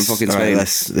gone there from fucking Spain.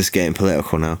 Let's get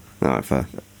political now. All right, fair.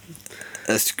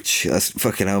 That's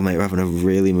fucking hell, mate. We're having to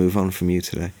really move on from you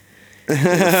today. What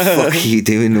the fuck are you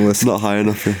doing to us? Not high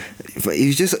enough. But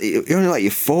you're only like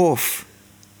your fourth.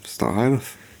 It's not high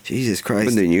enough. Jesus Christ. I've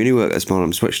been doing uni work this morning.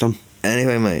 I'm switched on.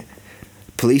 Anyway, mate.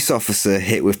 Police officer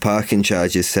hit with parking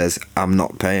charges says, "I'm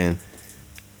not paying."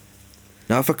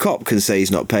 Now, if a cop can say he's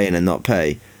not paying and not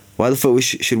pay, Why the fuck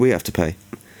should we have to pay?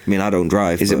 I mean, I don't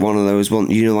drive. Is it one of those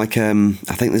like I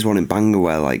think there's one in Bangor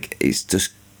where like it's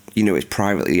just it's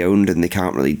privately owned and they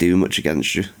can't really do much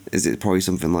against you. Is it probably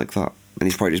something like that? And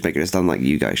he's probably just making it sound like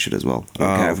you guys should as well. I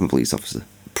don't care if I'm a police officer.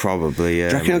 Probably, yeah.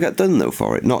 Do you reckon he'll get done though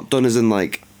for it? Not done as in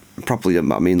like properly done,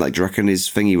 but I mean, like, do you reckon his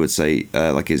thingy would say,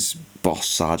 like his boss,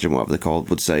 sergeant, whatever they're called,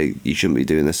 would say you shouldn't be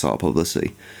doing this sort of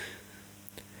publicity?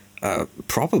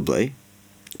 Probably.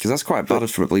 Because that's quite bad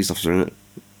for a police officer, isn't it?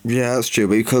 Yeah, that's true,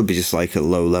 but you could be just like a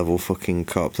low-level fucking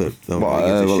cop that don't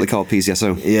what they call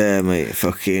PCSO. Yeah, mate.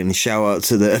 Fucking shout out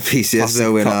to the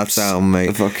PCSO in our town, mate.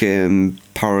 The fucking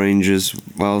Power Rangers.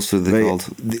 What else were they called?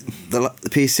 The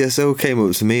PCSO came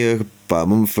up to me about a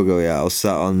month ago. Yeah, I was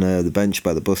sat on the bench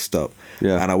by the bus stop.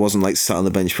 Yeah, and I wasn't like sat on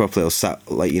the bench properly. I was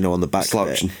sat like on the back.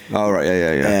 Slouching. Oh right,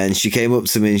 yeah. And she came up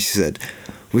to me and she said,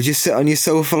 "Would you sit on your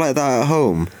sofa like that at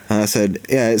home?" And I said,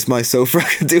 "Yeah, it's my sofa. I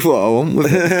can do what I want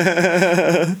with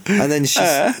it." And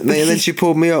then she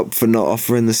pulled me up for not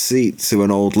offering the seat to an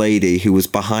old lady who was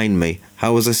behind me.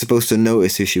 How was I supposed to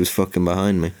notice if she was fucking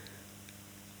behind me?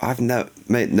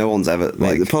 Mate, no one's ever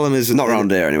like. The problem is not around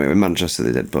here anyway. In Manchester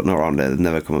they did, but not around here. They've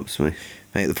never come up to me.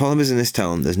 Mate, the problem is in this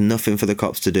town, there's nothing for the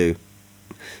cops to do.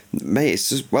 Mate, it's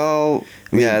just the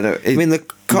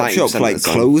cop shop like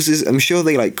closes. I'm sure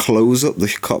they like close up the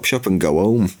cop shop and go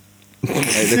home.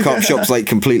 The cop shop's like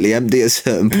completely empty at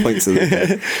certain points of the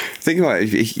day. Think about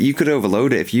it. If you could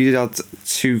overload it. If you had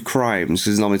 2 crimes, because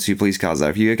there's normally 2 police cars there.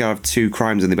 If you have 2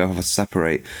 crimes and they both have to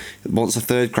separate, once a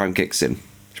third crime kicks in,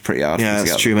 it's pretty hard. Yeah,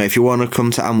 that's true, mate. If you want to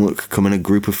come to Amlook, come in a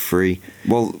group of 3.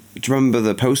 Well, do you remember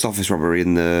the post office robbery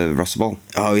in the Russell?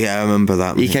 Oh yeah, I remember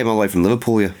that. He came all the way from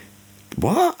Liverpool. Yeah.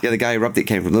 What? Yeah, the guy who robbed it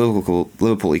came from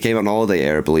Liverpool. He came on holiday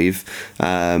here, I believe,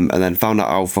 and then found out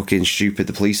how fucking stupid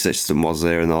the police system was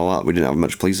there and all that. We didn't have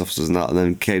much police officers and that, and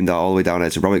then came down all the way down here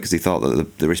to rob it because he thought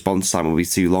that the response time would be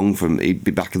too long for him. He'd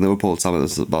be back in Liverpool by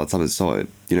the time it started,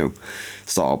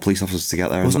 start all police officers to get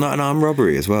there. Wasn't that an armed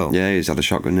robbery as well? Yeah, he's had a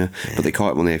shotgun, yeah. But they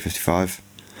caught him on the A55.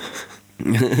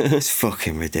 It's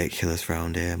fucking ridiculous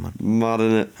round here, man. Mad,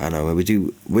 isn't it? I know. We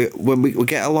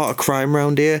get a lot of crime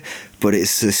round here, but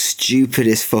it's the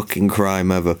stupidest fucking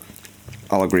crime ever.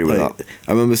 I'll agree with that.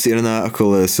 I remember seeing an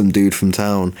article of some dude from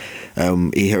town.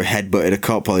 He headbutted a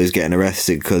cop while he was getting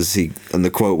arrested and the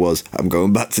quote was, "I'm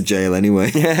going back to jail anyway."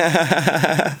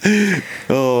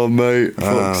 Oh mate,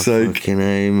 fuck's sake. Fucking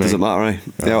A, mate. Doesn't matter, eh?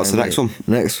 Yeah, what's the next one?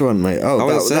 Next one, mate.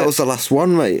 That was the last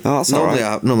one, mate. Oh, that's normally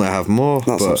alright. Normally I have more.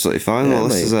 That's absolutely fine. Well,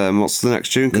 this is what's the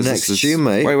next tune? The next tune,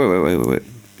 mate. Wait.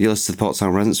 You listened to the Port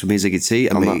Town Residents with me, Ziggy T,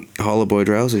 and me, Holler Boy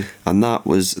Drowsy. And that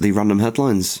was the random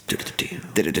headlines.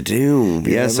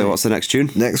 Yeah, so what's the next tune?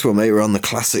 Next one, mate. We're on the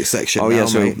classic section.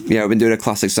 Mate. We've been doing a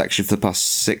classic section for the past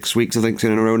 6 weeks, I think,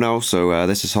 in a row now. So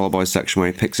this is Holler Boy's section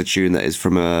where he picks a tune that is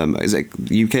from is it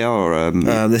UK or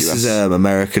this US? is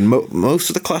American. Most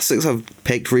of the classics I've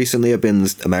picked recently have been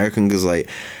American because like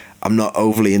I'm not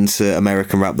overly into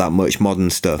American rap that much, modern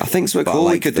stuff. I think something cool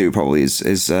we could do probably is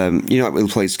like we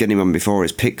played Skinny Man before,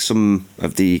 is pick some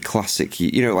of the classic,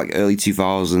 like early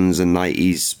 2000s and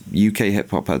 90s UK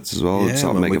hip hop heads as well.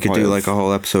 Yeah, we could do like a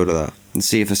whole episode of that. And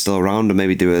see if they're still around and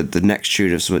maybe do the next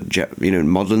tune of something,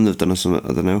 modern they've done or something,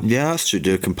 I don't know. Yeah, that's true,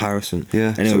 do a comparison.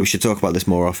 Yeah. Anyway, we should talk about this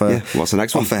more off air. Yeah. What's the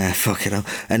next one? Off air, fucking hell.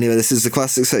 Anyway, this is the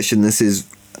classic section.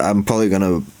 I'm probably going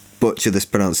to butcher this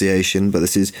pronunciation, but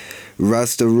this is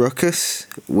Razda Ruckus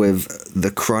with the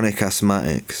Chronic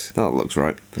Asthmatics. That looks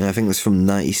right. Yeah, I think that's from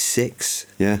 96.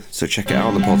 Yeah, so check it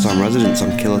out, the Port Town Residents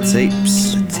on Killer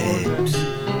Tapes.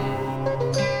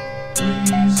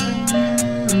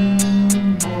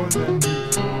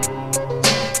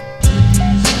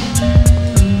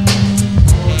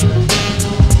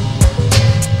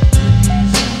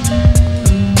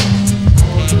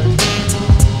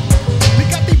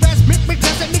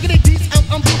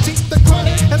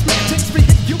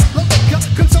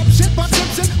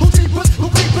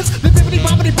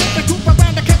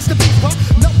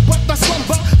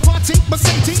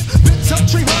 Mercedes, bitch, I'm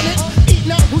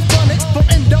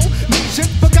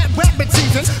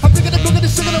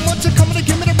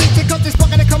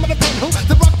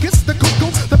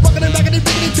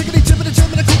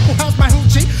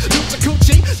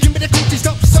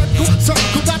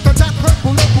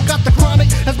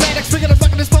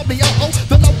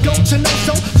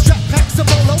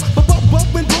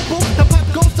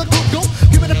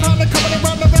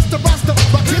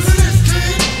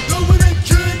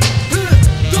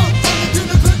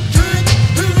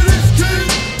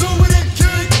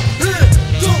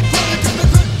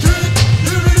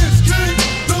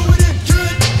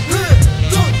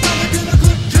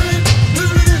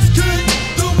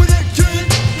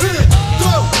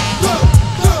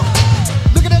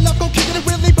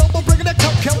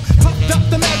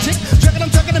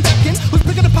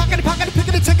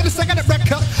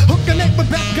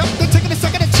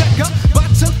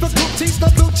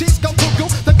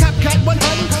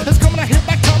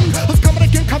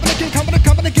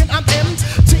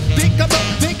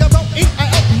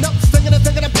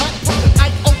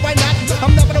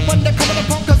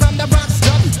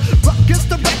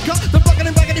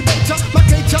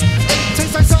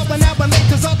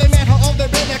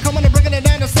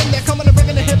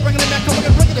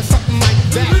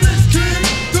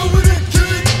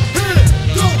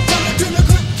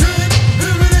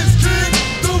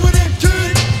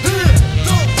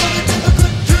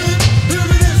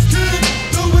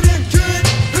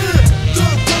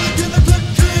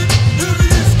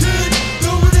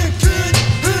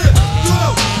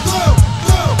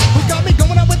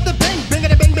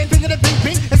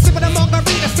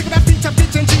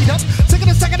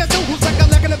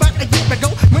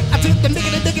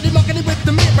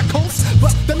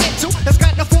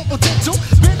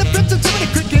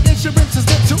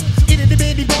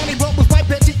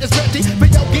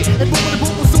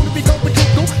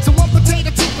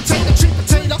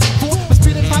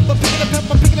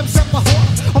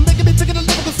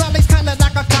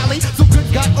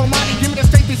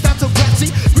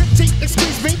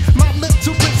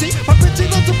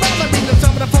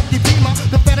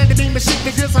Seek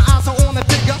the gifts, eyes are on the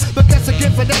figure. But guess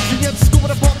again for that, you have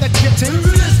school above the kitchen. Here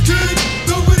it is, kid.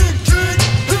 Go with it, kid.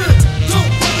 Here.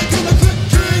 Don't wanna get the click,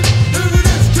 kid. Here it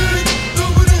is, kid. Go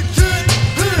with it, kid.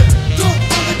 Here. Don't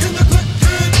wanna get the click,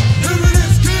 kid. Here it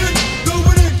is, kid. Go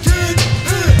with it, kid.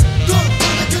 Here. Don't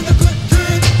wanna get the click,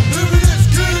 kid. Here it is,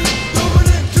 kid. Go with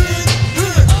it, kid.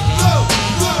 Here. Go,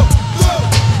 go, go.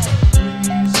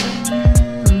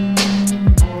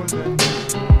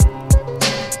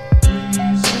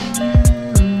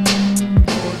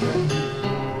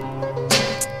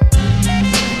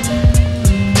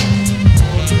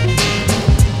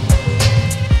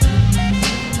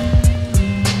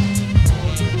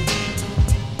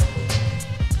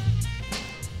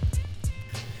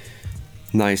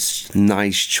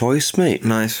 Nice choice, mate.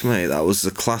 Nice, mate. That was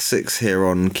the classics here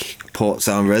on Port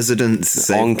Sound Residence.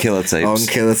 On Killer Tapes. On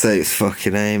Killer Tapes,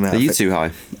 fucking A, mate. Are you too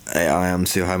high? I am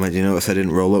too high, mate. Do you notice I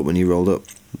didn't roll up when you rolled up?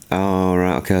 Oh,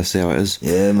 right, okay, I see how it is.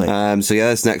 Yeah, mate. So,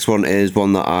 this next one is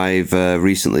one that I've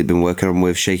recently been working on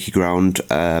with Shaky Ground,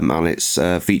 and it's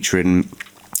featuring...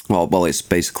 Well, it's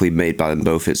basically made by them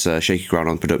both. It's Shaky Ground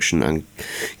on production and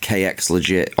KX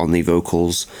Legit on the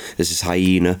vocals. This is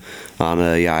Hyena, and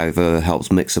I've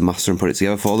helped mix and master and put it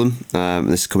together for them.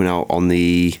 This is coming out on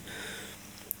the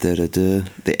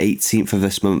 18th of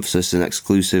this month, so it's an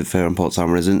exclusive here on Port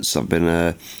Sound Residence. I've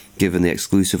been given the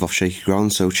exclusive off Shaky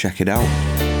Ground, so check it out.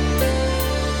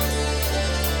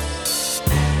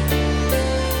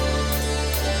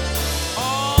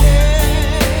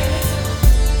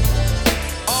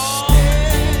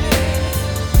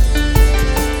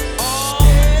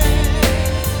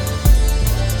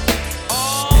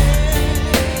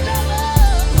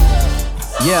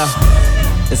 Yeah,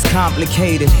 it's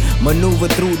complicated. Maneuver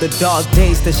through the dark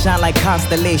days to shine like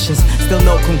constellations. Still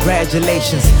no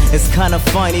congratulations. It's kinda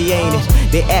funny, ain't it?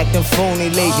 They acting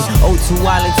phony lately. O2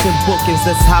 Wallington bookings,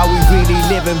 that's how we really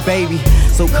living, baby.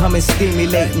 So come and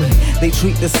stimulate me. They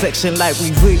treat the section like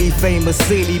we really famous.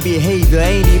 Silly behavior,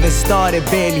 ain't even started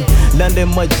barely. London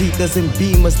Majitas and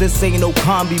Beamers, this ain't no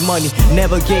combi money.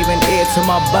 Never gave an ear to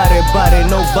my buddy,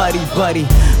 nobody buddy.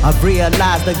 I've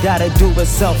realized I gotta do it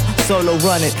self, solo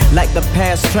run it. Like the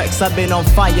past tracks, I've been on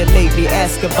fire lately,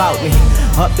 ask about me.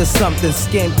 Up to something,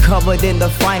 skin covered in the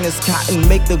finest cotton.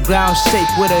 Make the ground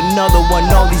shake with another one,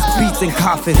 all these beats and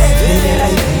coffins.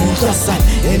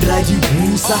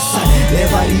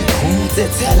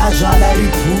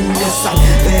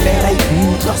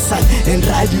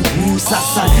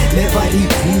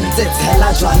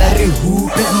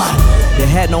 They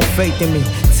had no faith in me.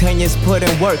 10 years put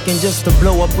in work and just to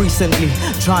blow up recently.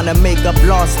 Trying to make up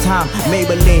lost time,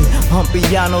 Maybelline. Pump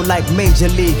piano like Major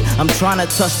League. I'm trying to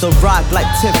touch the rock like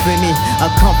Tiffany. I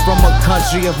come from a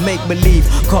country of make-believe.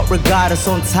 Caught regardless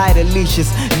on tighter leashes.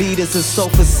 Leaders are so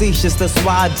facetious, that's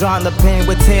why I drown the pain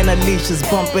with 10 leashes.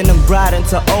 Bumping and grinding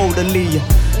to older Leah.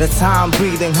 That's how I'm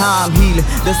breathing, how I'm healing.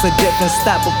 That's a different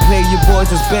style of play. You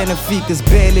boys is beneficus,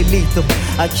 barely lethal.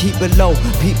 I keep it low,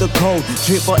 peep the code.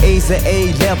 Triple A's and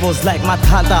A levels like my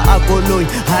tata Akoloy.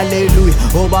 Hallelujah.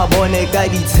 Oba bone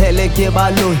kadi tele ke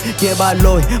baloy.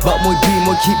 But my dream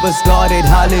will keep us guarded.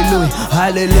 Hallelujah,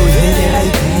 hallelujah.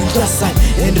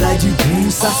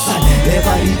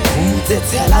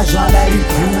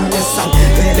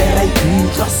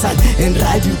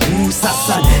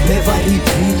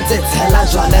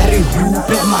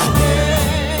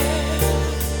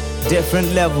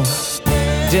 Different level,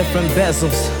 different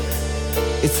bezels.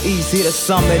 It's easy to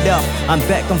sum it up. I'm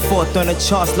back and forth on the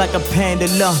charts like a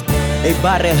pendulum.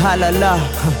 Everybody halala,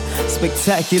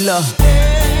 spectacular.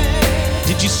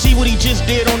 Did you see what he just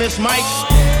did on this mic?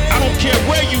 I don't care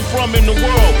where you from in the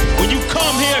world. When you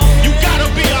come here, you gotta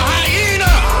be a hyena.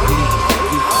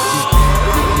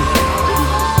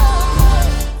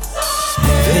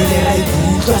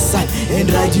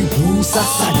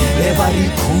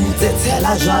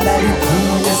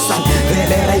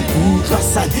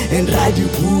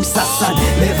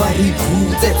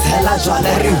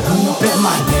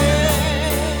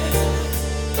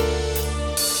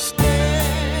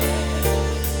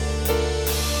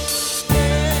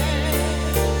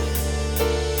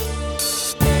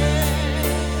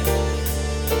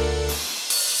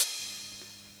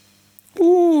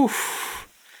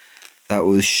 That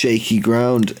was Shaky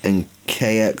Ground and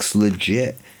KX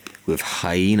Legit with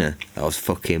Hyena. That was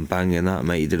fucking banging, that,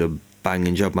 mate. You did a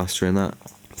banging job mastering that.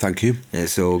 Thank you.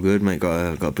 It's all good, mate.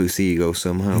 Got to boost the ego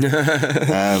somehow.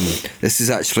 This is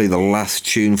actually the last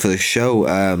tune for the show.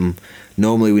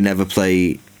 Normally we never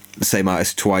play the same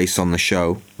artist twice on the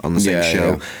show, on the same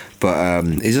show. Yeah. But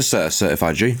he's a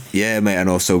certified G. Yeah, mate. And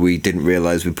also we didn't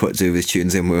realise we put two of his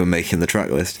tunes in when we were making the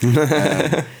track list.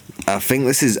 I think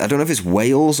this is, I don't know if it's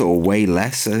Wales or Way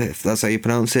Less, if that's how you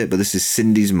pronounce it, but this is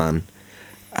Cindy's Man.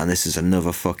 And this is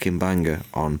another fucking banger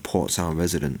on Port Sound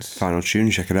Residence. Final tune,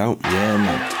 check it out. Yeah,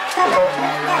 man.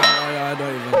 I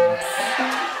don't even...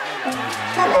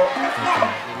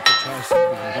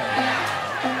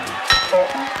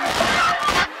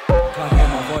 Can't hear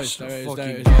my voice. There it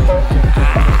is.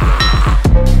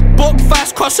 Book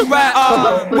fast, cross the right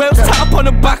arm. Wheels tap up on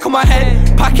the back of my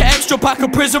head. Pack an extra pack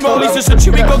of prison rollies. Just a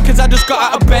chewing gun cause I just got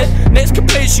out of bed. Next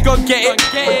complaint, she gon' get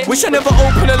it. Wish I never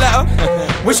opened a letter.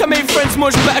 Wish I made friends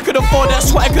much better. Could afford that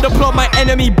sweater, could applaud my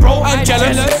enemy, bro. I'm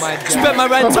jealous. Spent my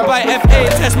rent to buy FA.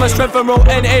 Test my strength and roll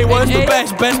NA. What's the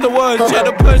best? Best the worst. Yeah,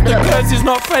 the purse, the curse is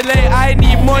not friendly. I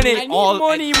need money. All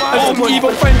some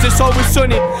evil friends, it's always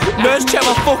sunny. Nurse, check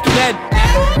my fucking head.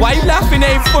 Why you laughing?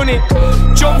 Ain't funny.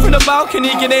 Jump from the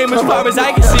balcony, your name as far as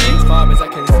I can see.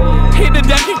 Hit the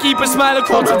deck and keep a smile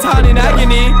across the town in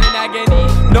agony.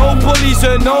 No bullies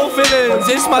and no villains.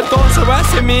 It's my thoughts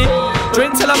harassing me.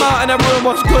 Drink till I'm out and everyone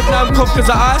what's good. Now I'm cuffed cause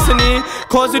of arsony.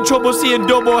 Causing trouble seeing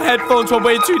double headphones were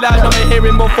way too loud. Now I'm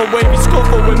hearing muffled wavy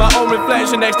scuffle with my own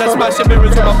reflection next to smashing mirrors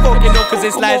with my fucking up cause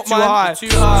this life's too hard. Too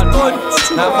hard.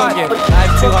 Nah, fuck it.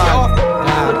 Life's too hard.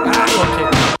 Nah, fuck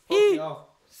it.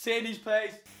 Sadie's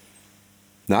place.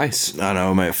 Nice. I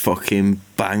know, mate. Fucking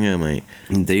banger, mate.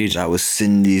 Indeed. That was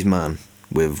Cindy's Man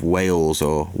with Wales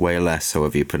or Way Less,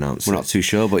 however you pronounce it. We're not too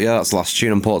sure, but yeah, that's the last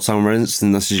tune on Port Sound Residence,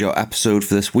 and this is your episode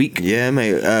for this week. Yeah,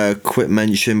 mate. Quick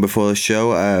mention before the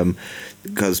show,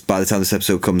 because by the time this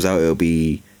episode comes out, it'll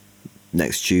be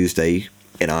next Tuesday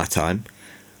in our time.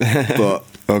 But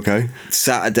okay,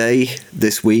 Saturday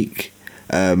this week,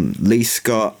 Lee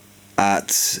Scott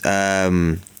at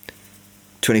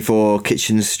 24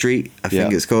 Kitchen Street, I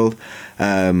think it's called.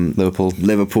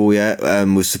 Liverpool, yeah.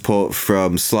 With support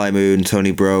from Sly Moon, Tony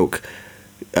Broke,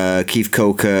 Keith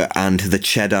Coker, and the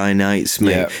Cheddar Knights,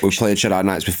 mate. Yeah, we've played Cheddar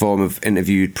Knights before and we've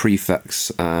interviewed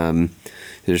Prefects. They're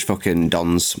just fucking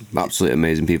dons. Absolutely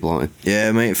amazing people, aren't they?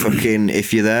 Yeah, mate. Fucking,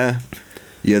 if you're there,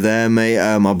 you're there, mate.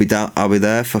 I'll be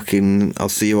there. Fucking, I'll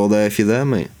see you all there if you're there,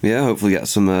 mate. Yeah, hopefully get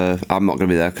some. I'm not gonna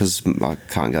be there because I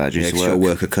can't get there due to work.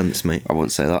 Worker cunts, mate. I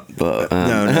wouldn't say that, but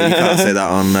no, you can't say that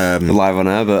on live on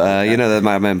air. But you know, they're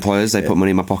my employers. They put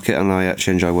money in my pocket, and I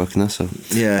actually enjoy working there. So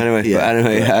yeah.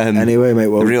 Anyway, mate.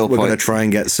 Well, we're gonna try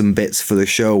and get some bits for the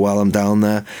show while I'm down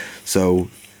there. So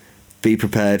be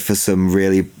prepared for some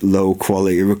really low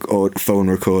quality phone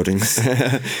recordings.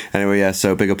 Anyway, yeah,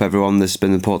 so big up everyone. This has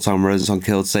been the Port Sound Residence on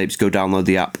Killed Tapes. Go download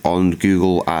the app on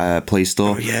Google Play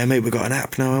Store. Oh yeah, mate, we've got an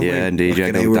app now, haven't we? Yeah, indeed.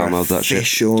 Yeah, go download that shit.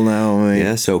 Official now, mate.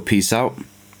 Yeah, so peace out.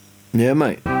 Yeah,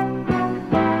 mate.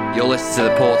 You're listening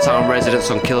to the Port Sound Residence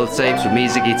on Killed Tapes with me,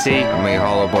 Ziggy T. And me,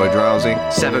 Hollow Boy Drowsy.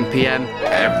 7 PM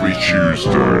every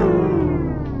Tuesday.